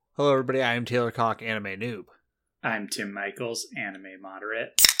Hello, everybody. I am Taylor Cock, anime noob. I'm Tim Michaels, anime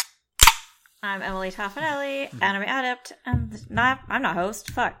moderate. I'm Emily Toffanelli, anime adept. I'm not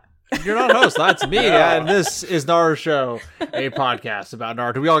host. Fuck. You're not host. That's me. And this is Naruto Show, a podcast about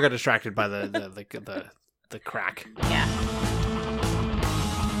Naruto. We all got distracted by the crack. Yeah.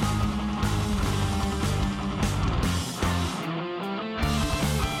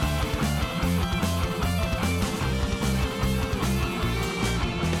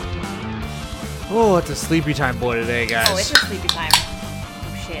 Oh, it's a sleepy time boy today, guys. Oh, it's a sleepy time.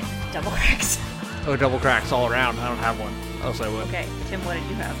 Oh shit. Double cracks. Oh, double cracks all around. I don't have one. Else I would. Okay, Tim, what did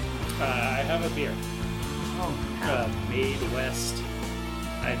you have? I have a beer. Oh, hell. Midwest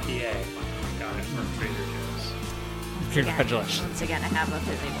IPA. Got it from Trader Joe's. Congratulations. Once again, I have a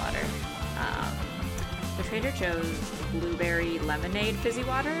fizzy water. The Trader Joe's blueberry lemonade fizzy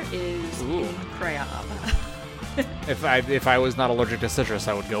water is incredible. If I was not allergic to citrus,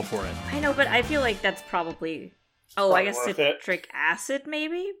 I would go for it. I know, but I feel like that's probably... Oh, I guess worth it. citric acid,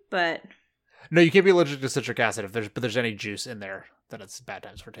 maybe? But... No, you can't be allergic to citric acid if there's any juice in there. Then it's bad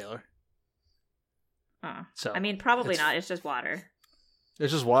times for Taylor. So I mean, probably not. It's just water.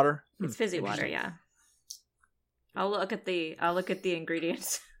 It's just water. It's fizzy water, yeah. I'll look at the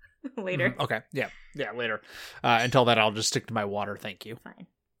ingredients later. Okay, yeah, later. Until then, I'll just stick to my water. Thank you. Fine.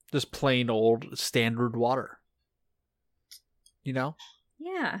 Just plain old standard water. You know?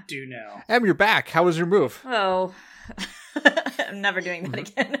 Yeah. Do know. Em, you're back. How was your move? Oh, I'm never doing that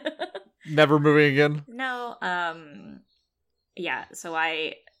again. Never moving again? No. Yeah. So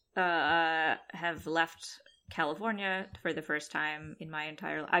I have left California for the first time in my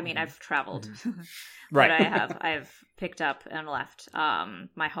entire. I mean, I've traveled, Right? but I've picked up and left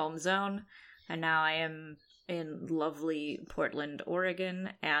my home zone, and now I am in lovely Portland, Oregon,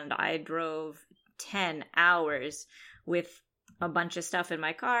 and I drove 10 hours with a bunch of stuff in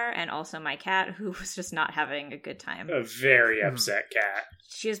my car and also my cat, who was just not having a good time. A very upset cat.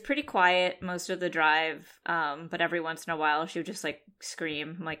 She was pretty quiet most of the drive, but every once in a while she would just like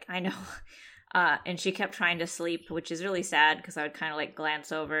scream. I'm like, I know. And she kept trying to sleep, which is really sad because I would kind of like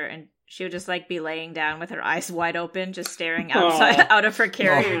glance over and she would just like be laying down with her eyes wide open, just staring outside out of her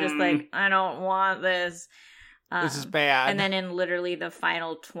carrier, just like, I don't want this. This is bad. And then in literally the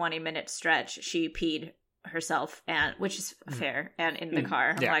final 20-minute stretch, she peed herself, and which is fair, and in the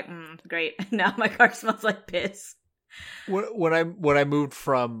car. I'm like, great. Now my car smells like piss. When I moved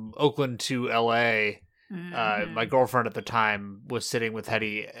from Oakland to LA, my girlfriend at the time was sitting with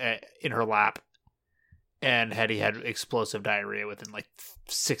Hetty in her lap, and Hetty had explosive diarrhea within like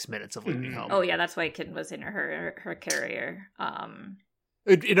 6 minutes of leaving home. Oh yeah, that's why Kitten was in her carrier.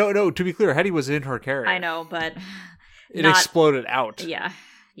 No, to be clear, Hetty was in her carrier. I know, but it exploded out. Yeah.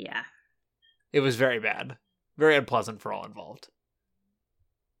 It was very bad. Very unpleasant for all involved.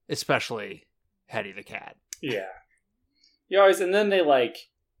 Especially Hetty the cat. Yeah. You always, and then they like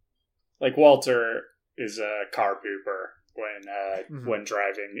Walter is a car pooper when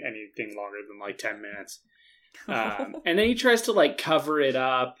driving anything longer than like 10 minutes. And then he tries to like cover it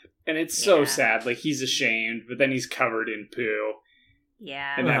up, and it's so sad. Like he's ashamed, but then he's covered in poo.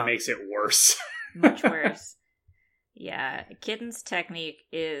 Yeah. And that makes it worse. Much worse. Yeah, Kitten's technique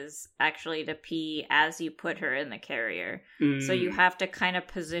is actually to pee as you put her in the carrier. So you have to kind of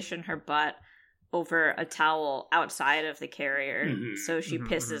position her butt over a towel outside of the carrier. So she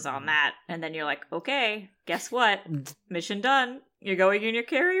pisses on that. And then you're like, okay, guess what? Mission done. You're going in your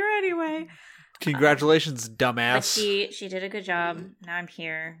carrier anyway. Congratulations, dumbass. But she did a good job. Now I'm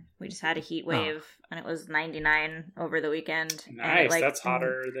here. We just had a heat wave, and it was 99 over the weekend. Nice, that's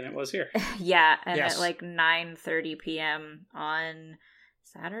hotter than it was here. Yeah, and at like 9:30 p.m. on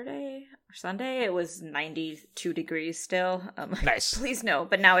Saturday or Sunday, it was 92 degrees still. Nice. Please no,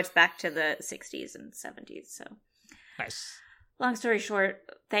 but now it's back to the 60s and 70s. So nice. Long story short,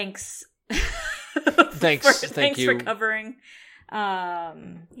 thanks. Thanks you for covering.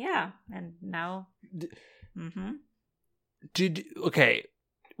 Yeah, and now okay,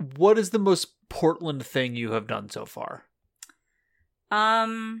 what is the most Portland thing you have done so far? I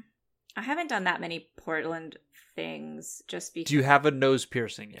haven't done that many Portland things just because. Do you have a nose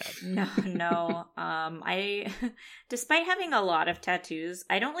piercing yet? No. I despite having a lot of tattoos,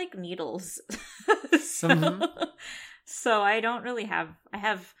 I don't like needles. So I don't really have. I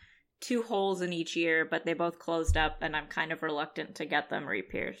have 2 holes in each ear, but they both closed up, and I'm kind of reluctant to get them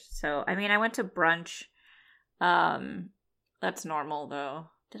re-pierced. So, I mean, I went to brunch. That's normal, though.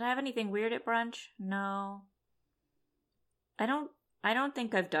 Did I have anything weird at brunch? No. I don't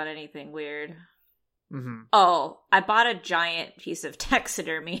think I've done anything weird. Oh, I bought a giant piece of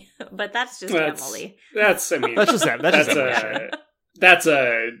taxidermy, but that's just Emily. That's just Emily. That's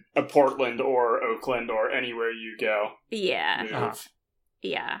a Portland or Oakland or anywhere you go. Yeah. Move.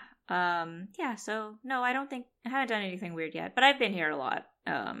 Yeah. Yeah, so no, I haven't done anything weird yet, but I've been here a lot.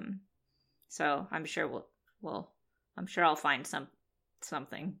 So I'm sure I'm sure I'll find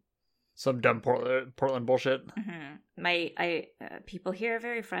something. Some dumb Portland bullshit. Mm-hmm. People here are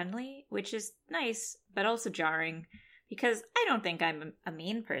very friendly, which is nice, but also jarring, because I don't think I'm a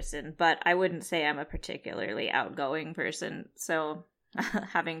mean person, but I wouldn't say I'm a particularly outgoing person. So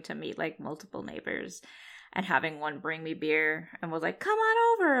having to meet like multiple neighbors and having one bring me beer and was like, "Come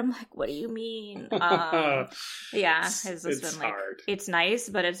on over," I'm like, "What do you mean?" Yeah, it's just been like, hard. it's nice,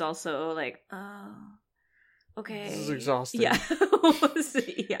 but it's also like, oh. Okay. This is exhausting. Yeah.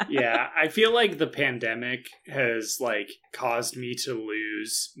 Yeah, I feel like the pandemic has like caused me to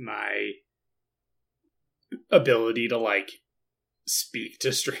lose my ability to like speak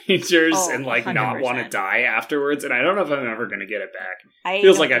to strangers and like 100%. Not want to die afterwards, and I don't know if I'm ever going to get it back.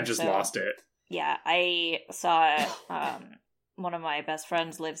 Feels like I've just lost it. Yeah, I saw one of my best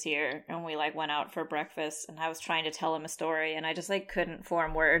friends lives here, and we like went out for breakfast, and I was trying to tell him a story, and I just like couldn't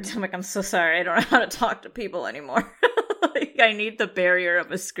form words. I'm like, I'm so sorry, I don't know how to talk to people anymore. Like, I need the barrier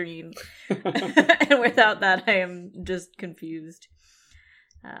of a screen, and without that, I am just confused.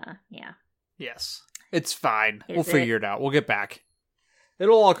 Yeah. Yes, it's fine. We'll figure it out. We'll get back.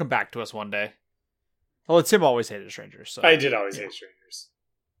 It'll all come back to us one day. Well, Tim always hated strangers. So I did always hate strangers.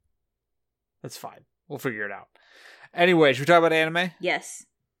 That's fine. We'll figure it out. Anyway, should we talk about anime? Yes.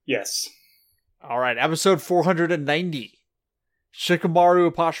 All right, episode 490. Shikamaru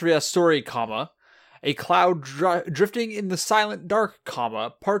apostrophe S story, comma, a cloud drifting in the silent dark,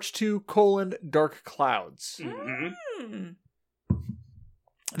 comma, parts 2, dark clouds. Mm-hmm.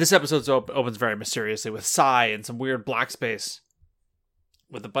 This episode opens very mysteriously with Sai in some weird black space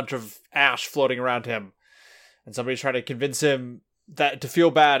with a bunch of ash floating around him. And somebody's trying to convince him that to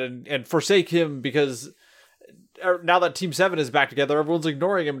feel bad and forsake him because now that Team 7 is back together, everyone's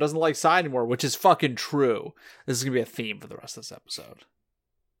ignoring him, doesn't like Sai anymore, which is fucking true. This is going to be a theme for the rest of this episode.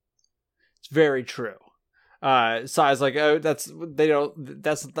 It's very true. Sai's like, oh, they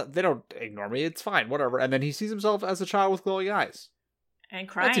don't ignore me. It's fine, whatever. And then he sees himself as a child with glowing eyes. And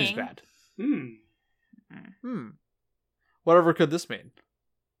crying. That seems bad. Whatever could this mean?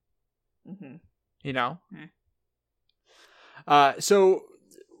 Mm-hmm. You know? So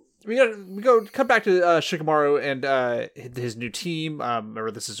we cut back to Shikamaru and his new team.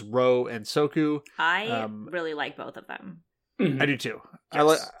 Remember, this is Ro and Soku. I really like both of them. I do too.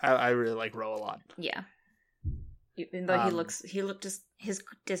 Yes. I really like Ro a lot. Yeah. Even though his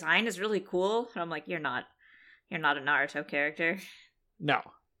design is really cool, and I'm like, you're not a Naruto character. No.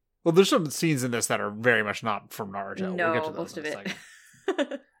 Well, there's some scenes in this that are very much not from Naruto. No, we'll get to most of it.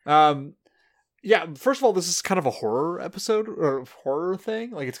 Yeah, first of all, this is kind of a horror episode, or horror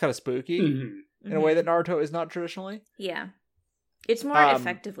thing. Like, it's kind of spooky in a way that Naruto is not traditionally. Yeah. It's more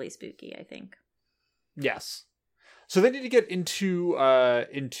effectively spooky, I think. Yes. So they need to get into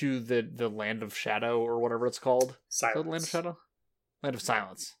the Land of Shadow, or whatever it's called. Silence. Land of Shadow? Land of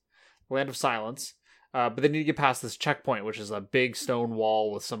Silence. Land of Silence. But they need to get past this checkpoint, which is a big stone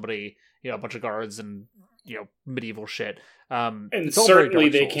wall with somebody, a bunch of guards and, medieval shit. And certainly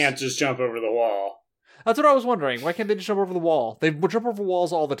they can't just jump over the wall. That's what I was wondering. Why can't they just jump over the wall? They jump over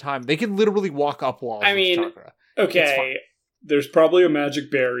walls all the time. They can literally walk up walls. I mean, okay, there's probably a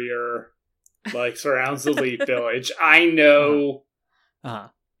magic barrier, like, surrounds the Leaf Village. I know.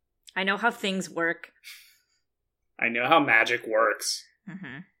 I know how things work. I know how magic works.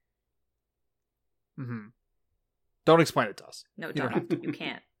 Don't explain it to us. No, you don't have to. You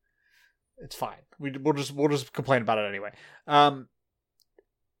can't. It's fine. We'll just complain about it anyway.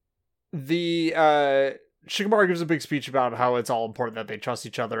 The Shikamaru gives a big speech about how it's all important that they trust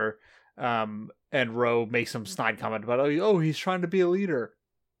each other. And Ro makes some snide comment about, oh, he's trying to be a leader.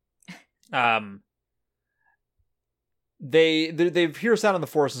 They hear a sound in the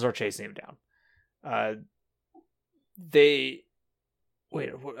forest and start chasing him down. Wait,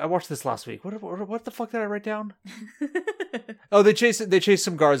 I watched this last week. What the fuck did I write down? Oh, they chase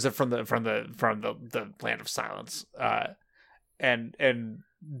some guards from the Land of Silence, and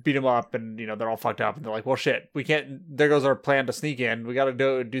beat them up, and they're all fucked up, and they're like, well, shit, we can't. There goes our plan to sneak in. We got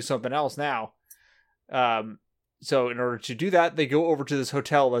to do something else now. So in order to do that, they go over to this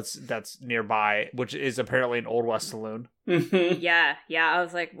hotel that's nearby, which is apparently an Old West saloon. Yeah. I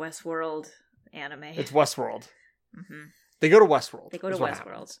was like, Westworld anime. It's Westworld. They go to Westworld.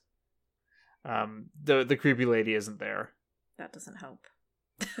 The creepy lady isn't there. That doesn't help.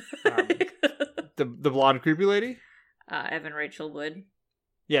 The blonde creepy lady? Evan Rachel Wood.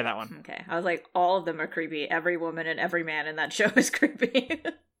 Yeah, that one. Okay. I was like, all of them are creepy. Every woman and every man in that show is creepy.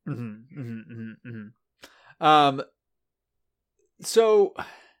 So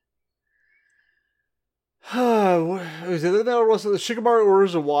Shikamaru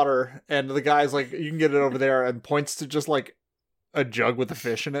orders of water, and the guy's like, "You can get it over there," and points to just like a jug with a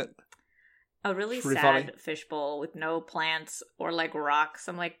fish in it. A really sad funny. fishbowl with no plants or like rocks.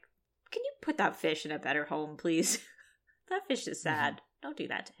 I'm like, can you put that fish in a better home, please? That fish is sad. Don't do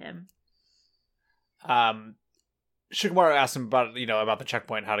that to him. Shikamaru asks him about the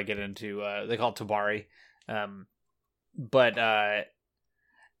checkpoint, how to get into they call it Tobari, but the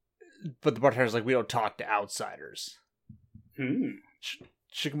bartender's like, we don't talk to outsiders.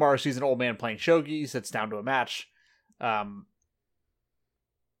 Shikamaru sees an old man playing shogi, sits down to a match, and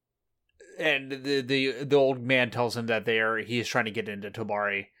the old man tells him that he is trying to get into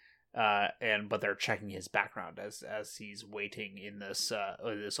Tobari, but they're checking his background as he's waiting in this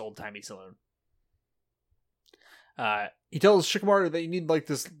old timey saloon. He tells Shikamaru that you need like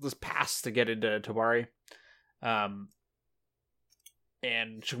this pass to get into Tobari.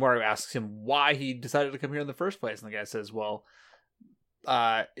 And Shikamaru asks him why he decided to come here in the first place, and the guy says, "Well,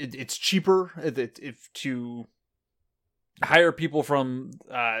 it's cheaper if to hire people from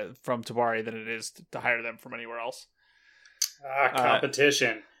Tobari than it is to hire them from anywhere else."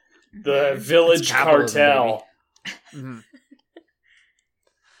 Competition, the village cartel.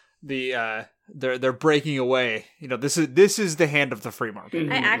 They're breaking away. This is the hand of the free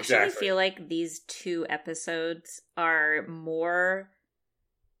market. I actually feel like these 2 episodes are more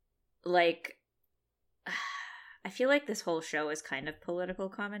like, I feel like this whole show is kind of political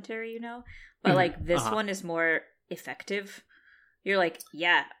commentary, but like this one is more effective. You're like,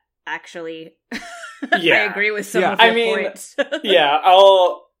 yeah, actually, I agree with some of the points. Yeah,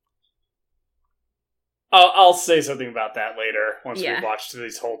 I'll say something about that later once we've watched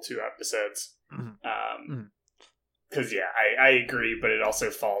these whole 2 episodes. Because I agree, but it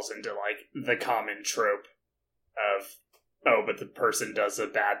also falls into like the common trope of, but the person does a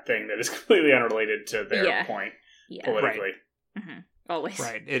bad thing that is completely unrelated to their point politically. Right. Always.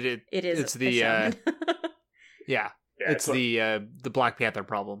 Right. It's the it's the Black Panther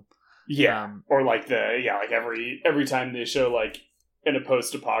problem. Yeah. Or like like every time they show like in a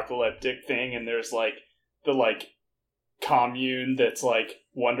post-apocalyptic thing and there's like the like commune that's like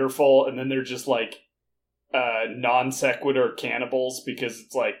wonderful, and then they're just like non sequitur cannibals because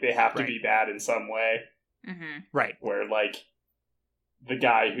it's like they have to be bad in some way. Right. Where like the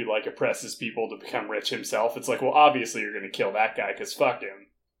guy who like oppresses people to become rich himself, it's like, well, obviously you're going to kill that guy because fuck him.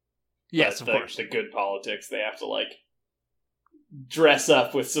 Yes, but of course. The good politics, they have to like dress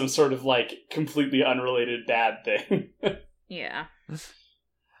up with some sort of like completely unrelated bad thing. Yeah.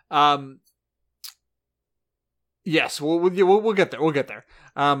 Yes, we'll get there. We'll get there.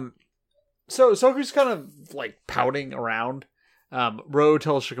 So Soku's kind of like pouting around. Ro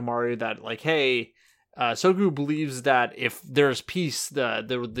tells Shikamaru that like, hey, Soku believes that if there's peace,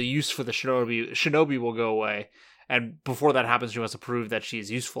 the use for the shinobi will go away, and before that happens, she wants to prove that she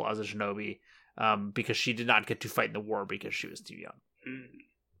is useful as a shinobi, because she did not get to fight in the war because she was too young.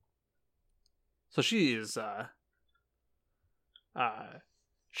 So she is a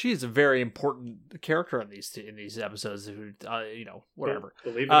very important character in these episodes. Who, whatever.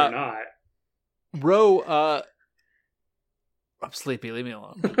 Believe it or not, Ro. I'm sleepy. Leave me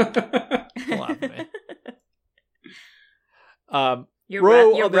alone. Don't laugh at me. You're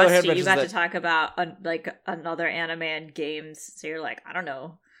Ro, rusty. You got to talk about like another anime and games, so you're like, I don't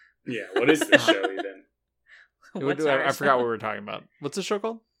know. Yeah, what is this show even? I forgot what we were talking about. What's the show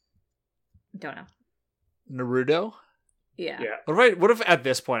called? Don't know. Naruto? Yeah. What if at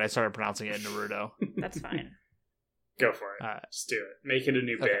this point I started pronouncing it Naruto? That's fine. Go for it. Just do it. Make it a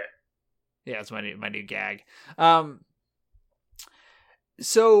new bit. Yeah, it's my new gag.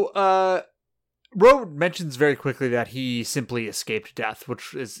 So Ro mentions very quickly that he simply escaped death,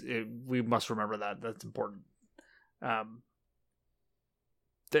 which is, we must remember that. That's important.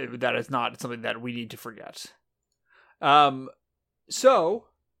 That is not something that we need to forget. So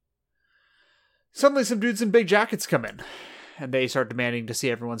suddenly some dudes in big jackets come in, and they start demanding to see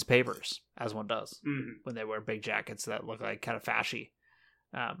everyone's papers, as one does when they wear big jackets that look like kind of fashy.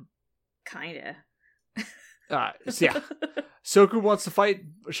 Kinda. So yeah. Soku wants to fight.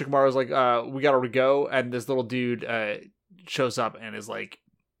 Shikamaru's like, we gotta go. And this little dude shows up and is like,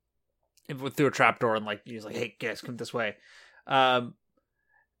 through a trapdoor, and like he's like, hey guys, come this way.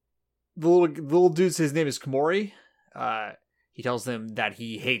 The little dude, his name is Komori. He tells them that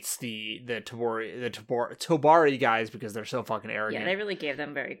he hates the Tobari guys because they're so fucking arrogant. Yeah, they really gave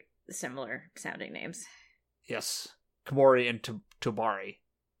them very similar sounding names. Yes. Komori and Tobari.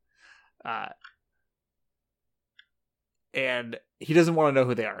 And he doesn't want to know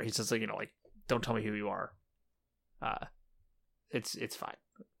who they are. He says, like, don't tell me who you are. It's fine.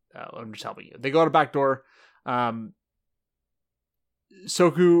 I'm just helping you. They go out a back door.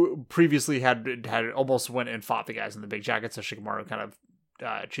 Soku previously had almost went and fought the guys in the big jacket, so Shikamaru kind of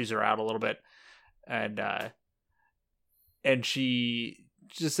chews her out a little bit, and she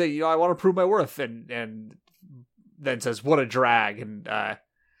just say, I want to prove my worth, and then says, "What a drag," and ha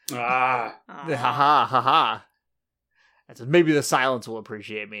ha, and says, "Maybe the silence will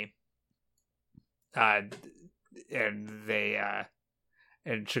appreciate me."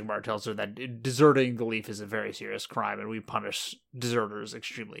 And Shikamaru tells her that deserting the Leaf is a very serious crime, and we punish deserters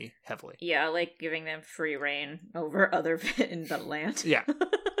extremely heavily. Yeah, like giving them free reign over other in the land. Yeah.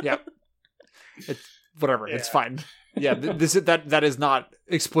 It's whatever. Yeah. It's fine. Yeah, that is not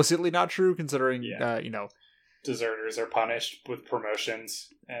explicitly not true, considering deserters are punished with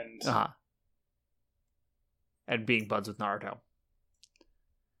promotions and being buds with Naruto.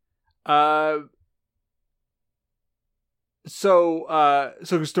 So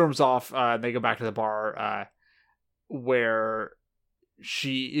Soku storms off, and they go back to the bar, where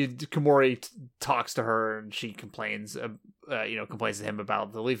Komori talks to her, and she complains to him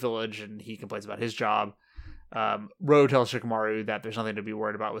about the Leaf Village, and he complains about his job. Ro tells Shikamaru that there's nothing to be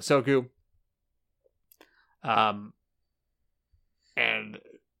worried about with Soku. And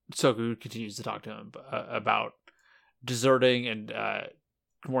Soku continues to talk to him about deserting, and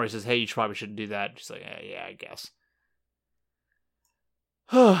Komori says, "Hey, you probably shouldn't do that." She's like, "Yeah, I guess."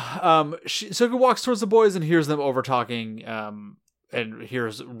 Soku walks towards the boys and hears them over talking, and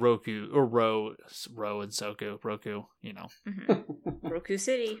hears Ro and Soku. Roku, Mm-hmm. Roku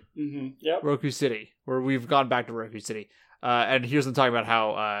City. Mm-hmm. Yep. Roku City, where we've gone back to Roku City, and hears them talking about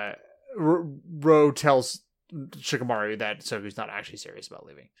how Ro tells Shikamaru that Soku's not actually serious about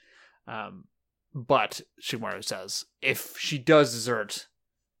leaving, but Shikamaru says, if she does desert,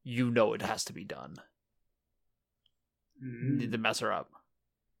 it has to be done. Mm-hmm. Need to mess her up.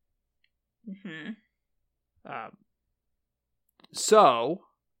 Mm-hmm. So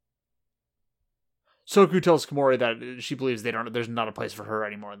Soku tells Komori that she believes there's not a place for her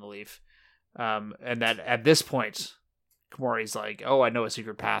anymore in the Leaf, and that at this point, Komori's like, "Oh, I know a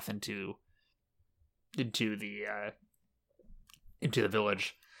secret path into the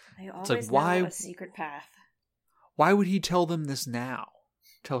village." I always know a secret path. Why would he tell them this now?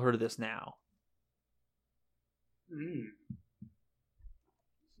 Tell her this now.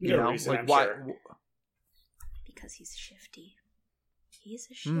 Reason, why? Sure. Because he's shifty. He's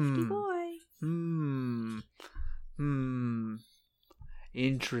a shifty boy.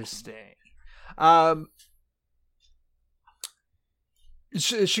 Interesting.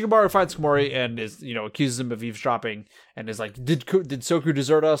 Shikamaru finds Komori and is, accuses him of eavesdropping, and is like, did Soku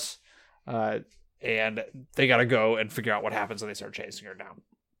desert us? And they gotta go and figure out what happens, so they start chasing her down.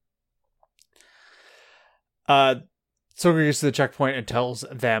 Soku gets to the checkpoint and tells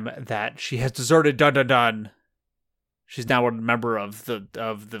them that she has deserted Dun. She's now a member of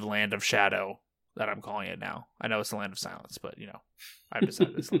the Land of Shadow, that I'm calling it now. I know it's the Land of Silence, but I've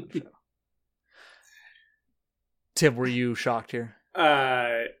decided it's the Land of Shadow. Tim, were you shocked here?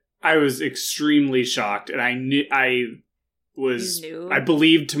 I was extremely shocked, and I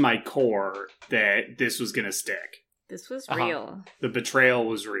believed to my core that this was gonna stick. This was real. The betrayal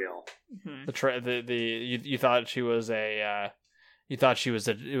was real. Mm-hmm. You thought she was a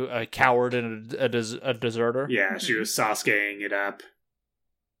coward and a deserter? Yeah, she was Sasukeing it up.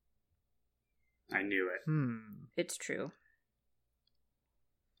 I knew it. It's true.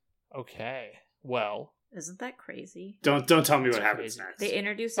 Okay. Well, isn't that crazy? Don't tell me what happens next. They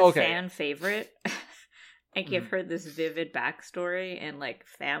introduce a fan favorite and give her this vivid backstory and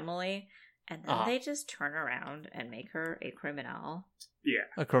family. And then they just turn around and make her a criminal. Yeah.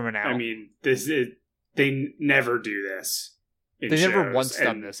 A criminal. I mean, they never do this. They never once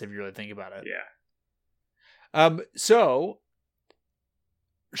done this, if you really think about it. Yeah. So,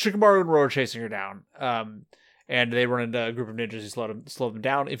 Shikamaru and Ro are chasing her down. And they run into a group of ninjas who slow them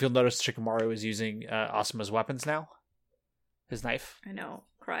down. If you'll notice, Shikamaru is using Asuma's weapons now. His knife. I know.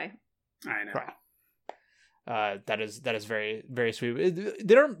 Cry. I know. Cry. That is very, very sweet.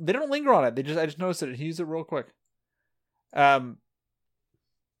 They don't linger on it. I just noticed it. He used it real quick. The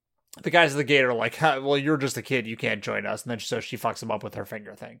guys at the gate are like, well, you're just a kid, you can't join us. And then so she fucks him up with her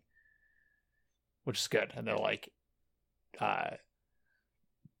finger thing, which is good. And they're like,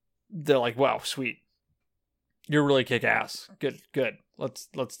 wow, sweet, you're really kick ass. Good.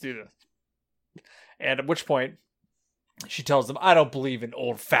 Let's do this. And at which point, she tells them, I don't believe in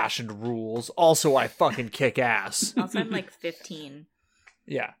old-fashioned rules. Also, I fucking kick ass. Also, I'm 15.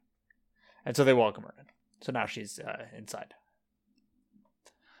 Yeah. And so they welcome her in. So now she's inside.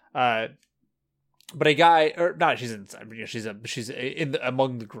 But a guy, or not, she's inside. But, she's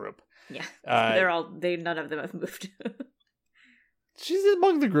among the group. Yeah, none of them have moved. She's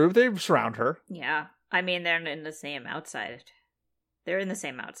among the group. They surround her. Yeah, I mean they're in the same outside. They're in the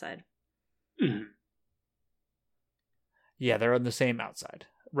same outside. Mm. Yeah, they're on the same outside,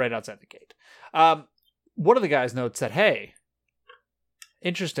 right outside the gate. One of the guys notes that, hey,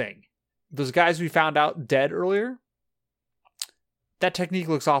 interesting. Those guys we found out dead earlier, that technique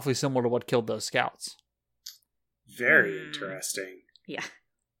looks awfully similar to what killed those scouts. Very interesting. Yeah.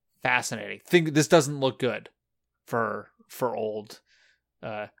 Fascinating. This doesn't look good for old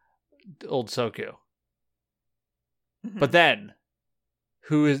Soku. Mm-hmm. But then,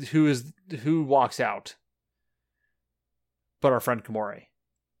 who walks out? But our friend Komori.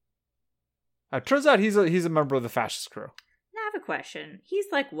 Turns out he's a member of the fascist crew. Now I have a question. He's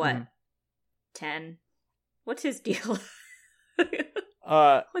like what? 10? What's his deal?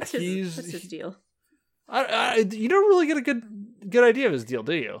 What's his deal? You don't really get a good idea of his deal,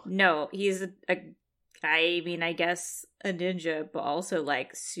 do you? No, he's I guess a ninja, but also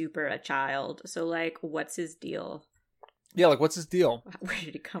like super a child. So like, what's his deal? Yeah, like what's his deal? Where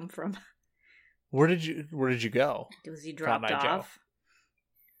did he come from? Where did you go? Was he dropped off?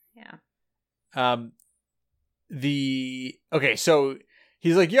 Yeah. Okay, so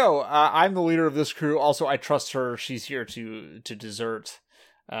he's like, yo, I'm the leader of this crew. Also, I trust her. She's here to desert.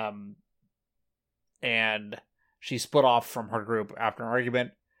 And she split off from her group after an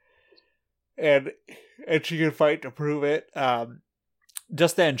argument. And she can fight to prove it.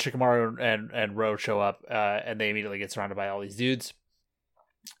 Just then, Shikamaru and Ro show up, and they immediately get surrounded by all these dudes.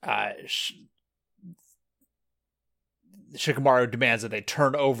 Shikamaru demands that they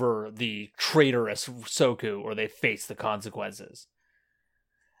turn over the traitorous Soku, or they face the consequences.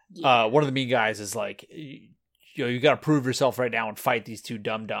 Yeah. One of the mean guys is like, you got to prove yourself right now and fight these two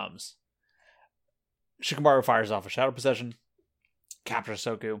dum-dums. Shikamaru fires off a shadow possession, captures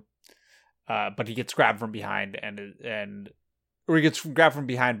Soku, but he gets grabbed from behind or he gets grabbed from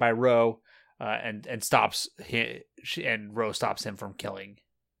behind by Ro, and stops him, and Ro stops him from killing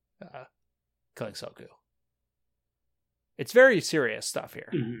Soku. It's very serious stuff here.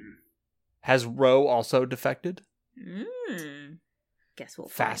 Mm-hmm. Has Ro also defected? Guess we'll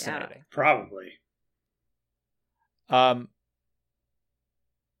find Fascinating. out. Probably.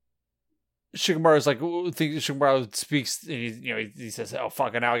 Shikamaru's like, Shikamaru speaks, and he says, "Oh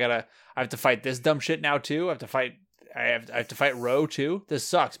fuck! Now I have to fight this dumb shit now too. I have to fight Ro too. This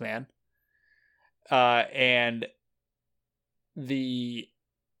sucks, man." And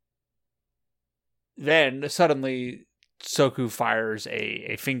then suddenly Soku fires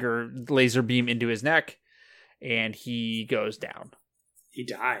a finger laser beam into his neck, and he goes down. He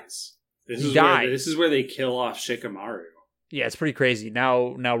dies. This is where they kill off Shikamaru. Yeah, it's pretty crazy.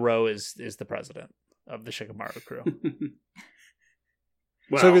 Now Ro is the president of the Shikamaru crew.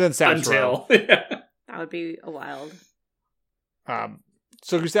 Well, Soku then stabs Ro. That would be a wild.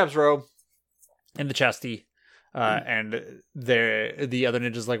 Soku stabs Ro in the chesty, and the other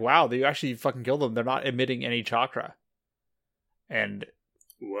ninja's like, wow, they actually fucking killed them. They're not emitting any chakra. And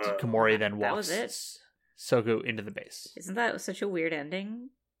Komori then walks Soku into the base. Isn't that such a weird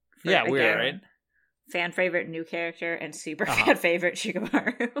ending? Yeah, weird, right? Fan favorite new character and super fan favorite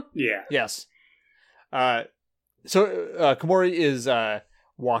Shikamaru. Yeah. Yes. So Komori is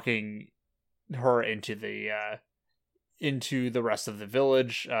walking her into the rest of the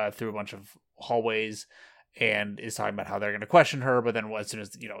village through a bunch of hallways, and is talking about how they're going to question her. But then as soon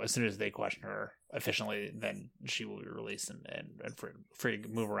as they question her efficiently, then she will be released and free to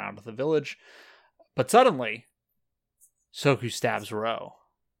move around the village. But suddenly, Soku stabs Ro.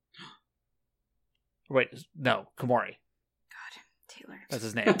 Wait, no, Komori. God, Taylor. That's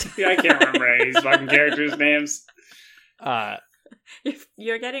his name. Yeah, I can't remember any of these fucking characters' names.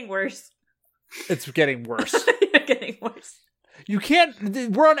 You're getting worse. It's getting worse. You're getting worse. You can't.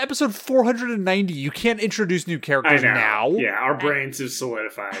 We're on episode 490. You can't introduce new characters now. Yeah, our brains have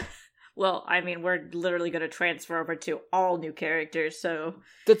solidified. Well, I mean, we're literally going to transfer over to all new characters, so...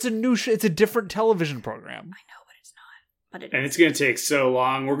 That's a new it's a different television program. I know, but it's not. But it's going to take so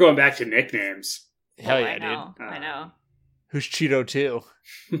long. We're going back to nicknames. Hell yeah, dude. I know. Who's Cheeto 2?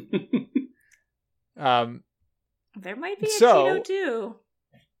 There might be a Cheeto 2.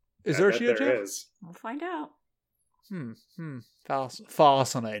 Is there a Cheeto 2? There is. We'll find out.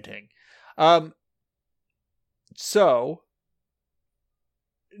 Fascinating. So...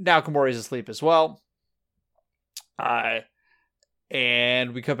 Now Komori's asleep as well.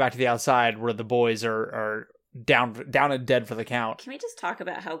 And we come back to the outside where the boys are down and dead for the count. Can we just talk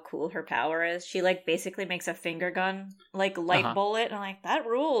about how cool her power is? She like basically makes a finger gun, like light bullet, and I'm like, that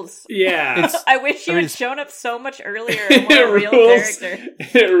rules. Yeah. I wish she had shown up so much earlier and more a real character.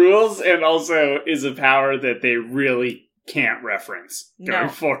 It rules, and also is a power that they really can't reference going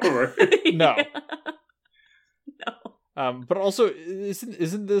forward. No. No. But also,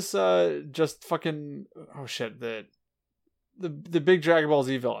 isn't this just fucking the big Dragon Ball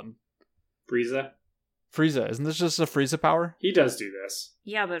Z villain? Frieza. Isn't this just a Frieza power? He does do this.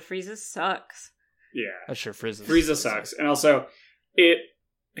 Yeah, but Frieza sucks. Yeah. That's sure Frieza sucks. And also,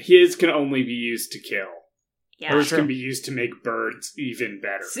 his can only be used to kill. Yeah. Hers can be used to make birds even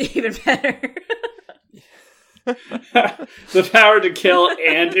better. It's even better. The power to kill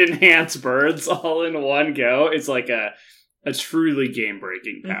and enhance birds all in one go is like a truly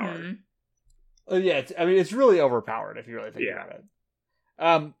game-breaking power. Mm-hmm. Yeah, it's really overpowered if you really think about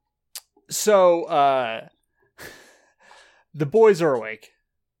it. So, the boys are awake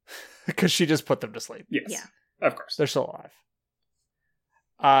because she just put them to sleep. Yes, yeah, of course. They're still alive.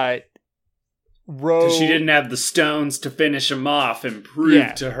 Because she didn't have the stones to finish them off and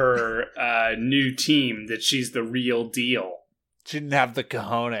prove to her new team that she's the real deal. She didn't have the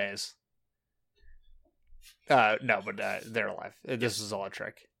cojones. No, but they're alive. This is all a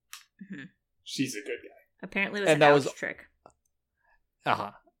trick. Mm-hmm. She's a good guy. Apparently it was an ouch trick.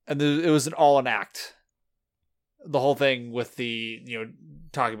 Uh-huh. And it was all an act. The whole thing with the,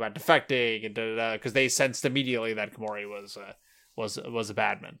 talking about defecting and because they sensed immediately that Komori was a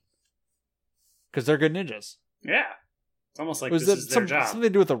bad man. Because they're good ninjas. Yeah. It's almost like this is their job. Something to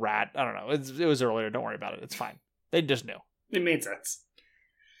do with the rat. I don't know. It was earlier. Don't worry about it. It's fine. They just knew. It made sense.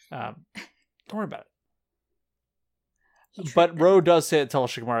 Don't worry about it. But Ro does tell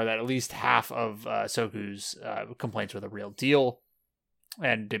Shikamaru that at least half of Soku's complaints were the real deal,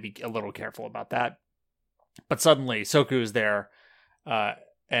 and to be a little careful about that. But suddenly, Soku is there and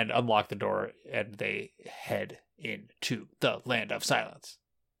unlock the door, and they head into the Land of Silence.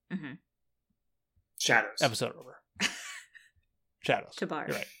 Mm-hmm. Shadows. Episode over. Shadows. Tabar.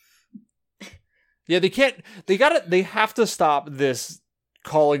 You're right. Yeah, they can't. They have to stop this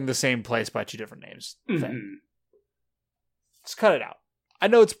calling the same place by two different names thing. Mm-hmm. Just cut it out. I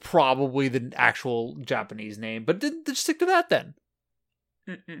know it's probably the actual Japanese name, but just stick to that then.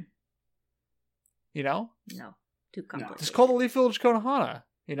 Mm-mm. No. Too complicated. Just call the Leaf Village Konohana.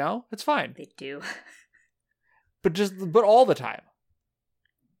 It's fine. They do. But all the time.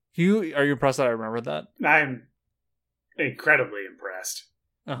 Are you impressed that I remembered that? I'm incredibly impressed.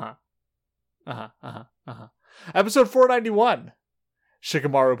 Episode 491.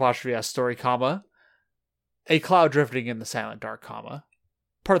 Shikamaru apostrophe S story, a cloud drifting in the silent dark,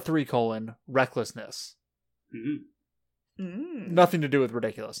 part 3, recklessness. Mm-hmm. Nothing to do with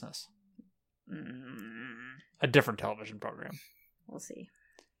ridiculousness. A different television program. We'll see.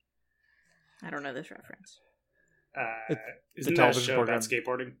 I don't know this reference. Isn't that a show about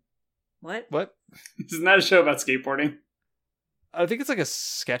skateboarding? What? Isn't that a show about skateboarding? I think it's like a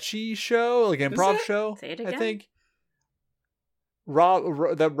sketchy show, like an improv show. Say it again. I think.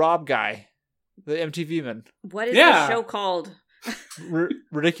 Rob guy, the MTV man. What is the show called?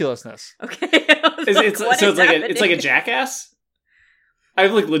 Ridiculousness. Okay. It's like a Jackass.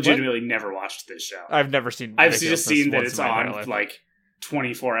 I've legitimately never watched this show. I've never seen. I've just seen that it's on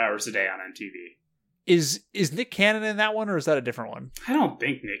 24 hours a day on MTV. Is Nick Cannon in that one, or is that a different one? I don't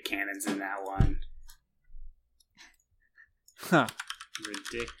think Nick Cannon's in that one. Huh.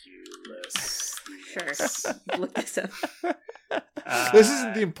 Ridiculous. Sure. Look this up. This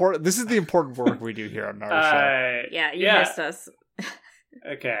is the important work we do here on our show. Yeah, you missed us.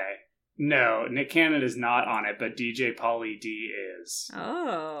 Okay. No, Nick Cannon is not on it, but DJ Pauly D is.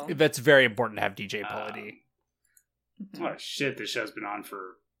 Oh. That's very important to have DJ Pauly D. Oh shit, this show's been on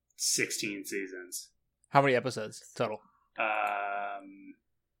for 16 seasons. How many episodes total?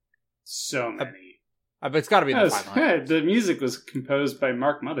 So many. I bet it's got to be in the 500. The music was composed by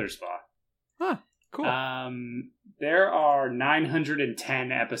Mark Mothersbaugh. Huh, cool. There are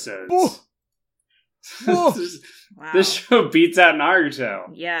 910 episodes. Wow. This show beats out Naruto.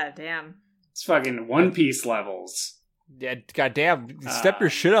 Yeah, damn. It's fucking One Piece levels. Yeah, goddamn. Step your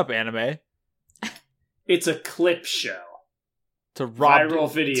shit up, anime. It's a clip show. To viral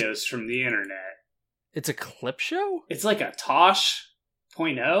videos from the internet. It's a clip show? It's like a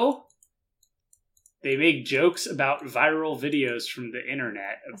Tosh.0. They make jokes about viral videos from the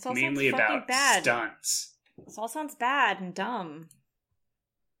internet, mainly about stunts. This all sounds bad and dumb.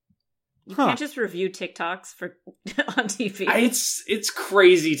 You can't just review TikToks on TV. It's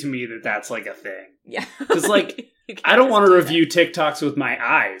crazy to me that that's like a thing. Yeah. Because I don't want to review TikToks with my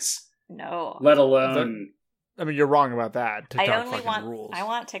eyes. No. Let alone I mean, you're wrong about that. TikTok I only fucking want rules. I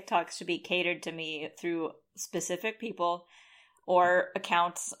want TikToks to be catered to me through specific people or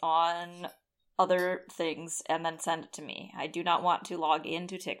accounts on other things and then send it to me. I do not want to log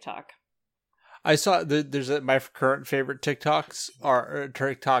into TikTok. I saw my current favorite TikTok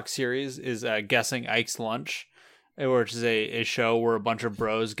series is Guessing Ike's Lunch, which is a show where a bunch of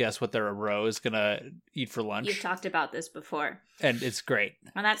bros guess what their bro is gonna eat for lunch. You've talked about this before. And it's great.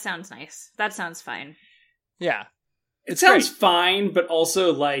 And that sounds nice. That sounds fine. Yeah. It sounds fine, but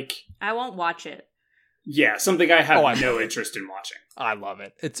also like... I won't watch it. Yeah, something I have no interest in watching. I love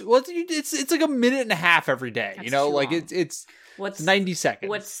it. It's like a minute and a half every day. That's you know, like long. it's 90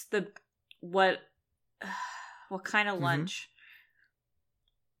 seconds. What kind of lunch?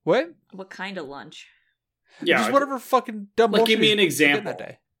 What? What kind of lunch? Yeah, just whatever fucking dumb. Like, give me an example. That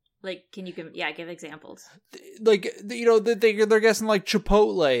day. Like, can you give examples? Like, you know, they're guessing like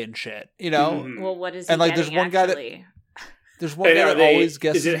Chipotle and shit. You know. Mm-hmm. Well, what is and like there's one guy that always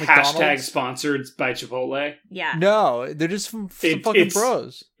guesses. Is it McDonald's? hashtag sponsored by Chipotle? Yeah. No, they're just some fucking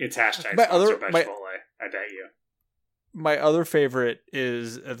bros. It's hashtag sponsored by Chipotle. I bet you. My other favorite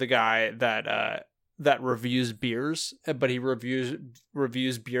is the guy that reviews beers, but he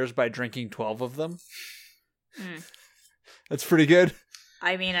reviews beers by drinking 12 of them. Mm. That's pretty good.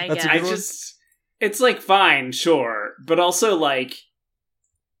 I mean, it's like fine, sure, but also like,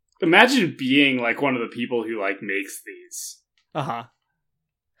 imagine being like one of the people who like makes these. I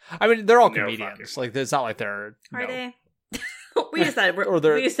mean, they're all comedians. Like, it's not like they're. Are they? we use that word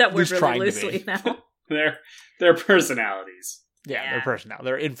really really loosely now. They're personalities. Yeah, they're personalities.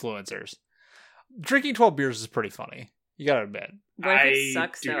 They're influencers. Drinking 12 beers is pretty funny. You gotta admit. But if it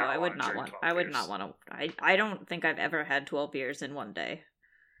sucks, though, I would not want to. I don't think I've ever had 12 beers in one day.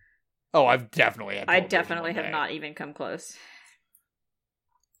 Oh, I've definitely had 12 I beers definitely in one have day. not even come close.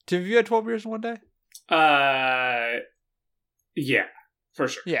 Tim, have you had 12 beers in one day? Yeah, for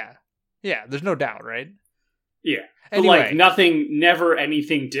sure. Yeah, there's no doubt, right? Yeah. Anyway. But like never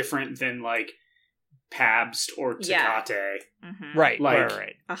anything different than like Pabst or Tecate. Yeah. Mm-hmm. Right, like,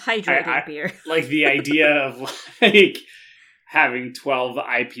 right. A hydrating beer. Like the idea of like having 12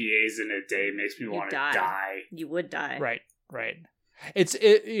 IPAs in a day makes me want to die. You would die. Right. It's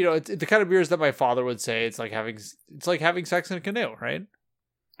the kind of beers that my father would say it's like having sex in a canoe, right?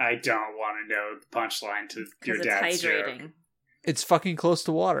 I don't want to know the punchline to your dad's hydrating. joke. It's fucking close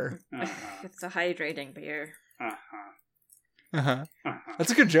to water. Uh-huh. It's a hydrating beer.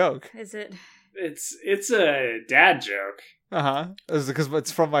 That's a good joke. Is it? It's a dad joke. Because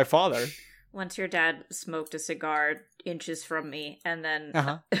it's from my father. Once your dad smoked a cigar inches from me, and then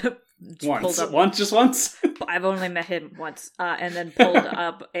once. I've only met him once, and then pulled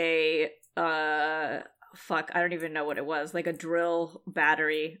up a I don't even know what it was, like a drill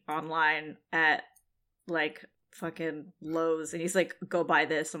battery online at like fucking Lowe's, and he's like, "Go buy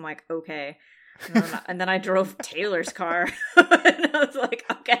this." I'm like, "Okay." And then I drove Taylor's car, and I was like,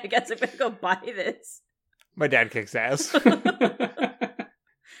 "Okay, I guess I'm gonna go buy this." My dad kicks ass.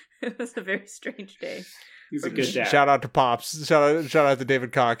 It was a very strange day. He's a good dad. Shout out to Pops. Shout out to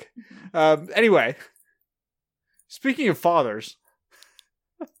David Koch. Anyway, speaking of fathers,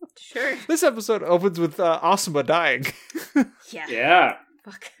 sure. This episode opens with Asuma dying. Yeah.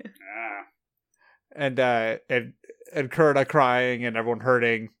 Fuck. Yeah. And Kurita crying and everyone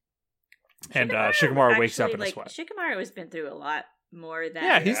hurting. And Shikamaru wakes up in a sweat. Shikamaru has been through a lot more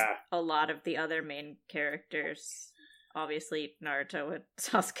than he's a lot of the other main characters. Obviously, Naruto and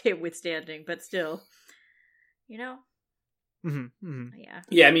Sasuke withstanding, but still, you know. Yeah.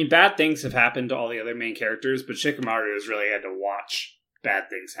 Yeah, I mean, bad things have happened to all the other main characters, but Shikamaru has really had to watch bad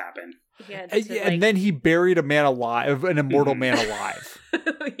things happen. And then he buried a man alive, an immortal man alive.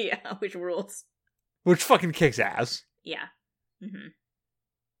 Yeah, which rules. Which fucking kicks ass. Yeah.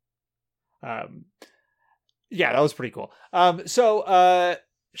 Yeah, that was pretty cool.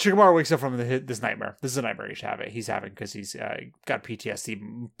 Shikamaru wakes up from this nightmare. This is a nightmare he's having because he's got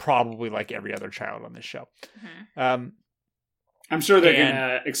PTSD, probably like every other child on this show. I'm sure they're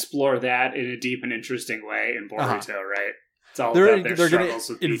gonna explore that in a deep and interesting way in Boruto, right? It's all about their struggles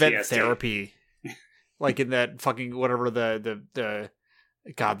with PTSD. Invent therapy, like in that fucking whatever the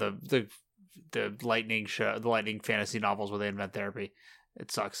lightning show, the lightning fantasy novels where they invent therapy.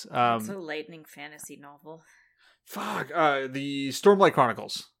 It sucks. It's a lightning fantasy novel. Fuck. The Stormlight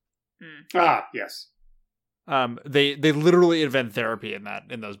Chronicles. Yes. They literally invent therapy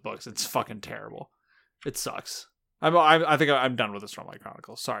in those books. It's fucking terrible. It sucks. I think I'm done with the Stormlight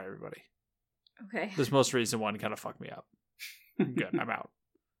Chronicles. Sorry, everybody. Okay. This most recent one kind of fucked me up. I'm good. I'm out.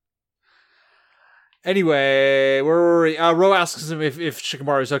 Anyway, where were we? Ro asks him if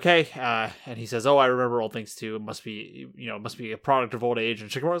Shikamaru is okay, and he says, "Oh, I remember old things too. It must be, it must be a product of old age." And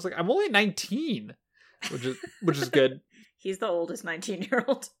Shikamaru's like, "I'm only 19," which is good. He's the oldest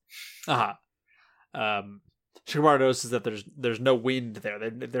 19-year-old. Shikamaru notices that there's no wind there.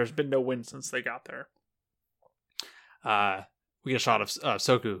 There's been no wind since they got there. We get a shot of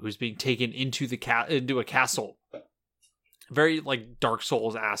Soku, who's being taken into into a castle, very like Dark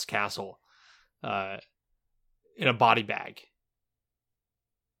Souls ass castle. In a body bag.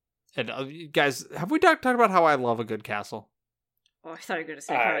 And guys, have we talked about how I love a good castle? Oh, I thought you were going to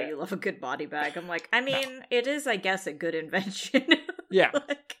say how you love a good body bag. I'm like, I mean, it is, I guess, a good invention. Yeah.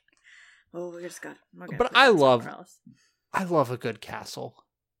 Like, we just got. But I love a good castle.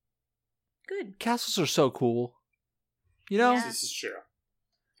 Good castles are so cool. Yeah. This is true.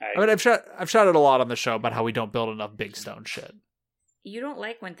 I mean, I've shouted a lot on the show about how we don't build enough big stone shit. You don't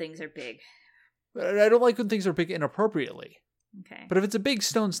like when things are big. I don't like when things are big inappropriately. Okay. But if it's a big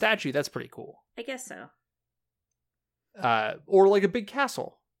stone statue, that's pretty cool. I guess so. Or like a big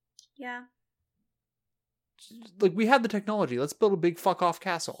castle. Yeah. Like, we had the technology. Let's build a big fuck off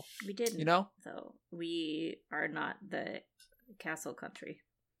castle. We didn't. So we are not the castle country.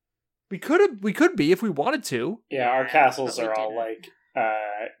 We could be if we wanted to. Yeah, our castles are all like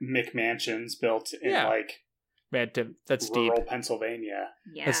McMansions built in Man, Tim, that's rural deep. Pennsylvania.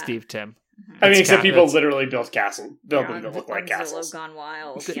 Yeah. That's deep, Tim. Mm-hmm. I mean, except people literally built castles. Built them to look like Zillow castles. Gone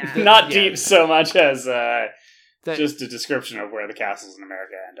Wild. Yeah. Not deep so much as just a description of where the castles in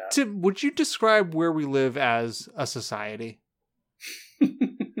America end up. Tim, would you describe where we live as a society?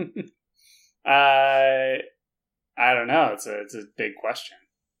 I don't know. It's a big question.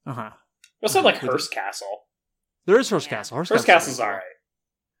 What's that like Hearst Castle? There is Hearst Castle. Hearst Castle's all right.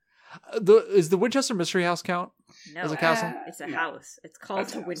 Is the Winchester Mystery House count as a castle? It's a house. It's called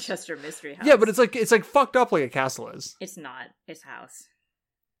the Winchester Mystery House. Yeah, but it's like fucked up like a castle is. It's not. It's a house.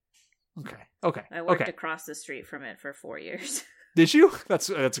 Okay. I worked across the street from it for 4 years. Did you? That's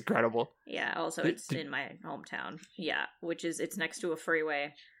incredible. Yeah. Also, it's in my hometown. Yeah, it's next to a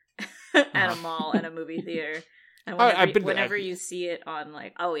freeway, and a mall, and a movie theater. And whenever you see it on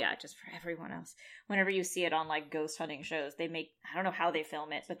just for everyone else, whenever you see it on like ghost hunting shows, I don't know how they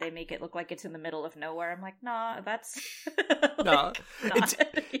film it, but they make it look like it's in the middle of nowhere. I'm like, nah, that's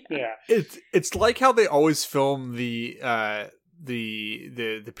It's like how they always film the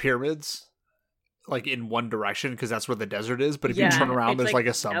pyramids like in one direction because that's where the desert is. But if you turn around, there's like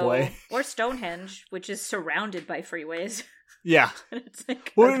a subway or Stonehenge, which is surrounded by freeways. Yeah. It's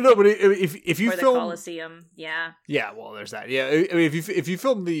like, well, no, but if you film the Colosseum, yeah. Well, there's that. Yeah, I mean, if you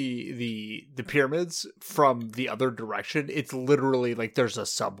film the pyramids from the other direction, it's literally like there's a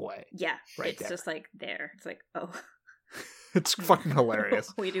subway. Yeah, right. It's just like there. It's like it's fucking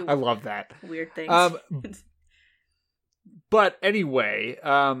hilarious. I love that weird things. But anyway,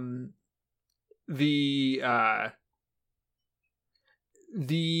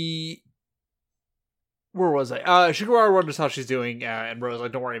 where was I? Shikamaru wonders how she's doing, and Rose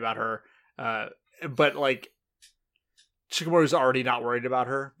like, don't worry about her. But like, Shikamaru's already not worried about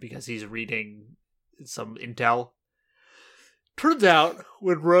her because he's reading some intel. Turns out,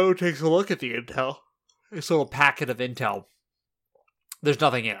 when Ro takes a look at the intel, this little packet of intel, there's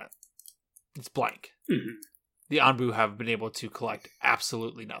nothing in it. It's blank. Mm-hmm. The Anbu have been able to collect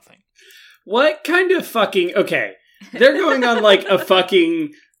absolutely nothing. What kind of fucking... Okay, they're going on like a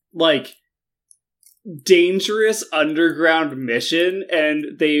fucking like dangerous underground mission,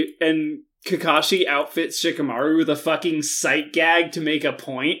 and Kakashi outfits Shikamaru with a fucking sight gag to make a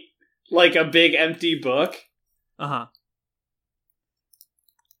point, like a big empty book. Yeah.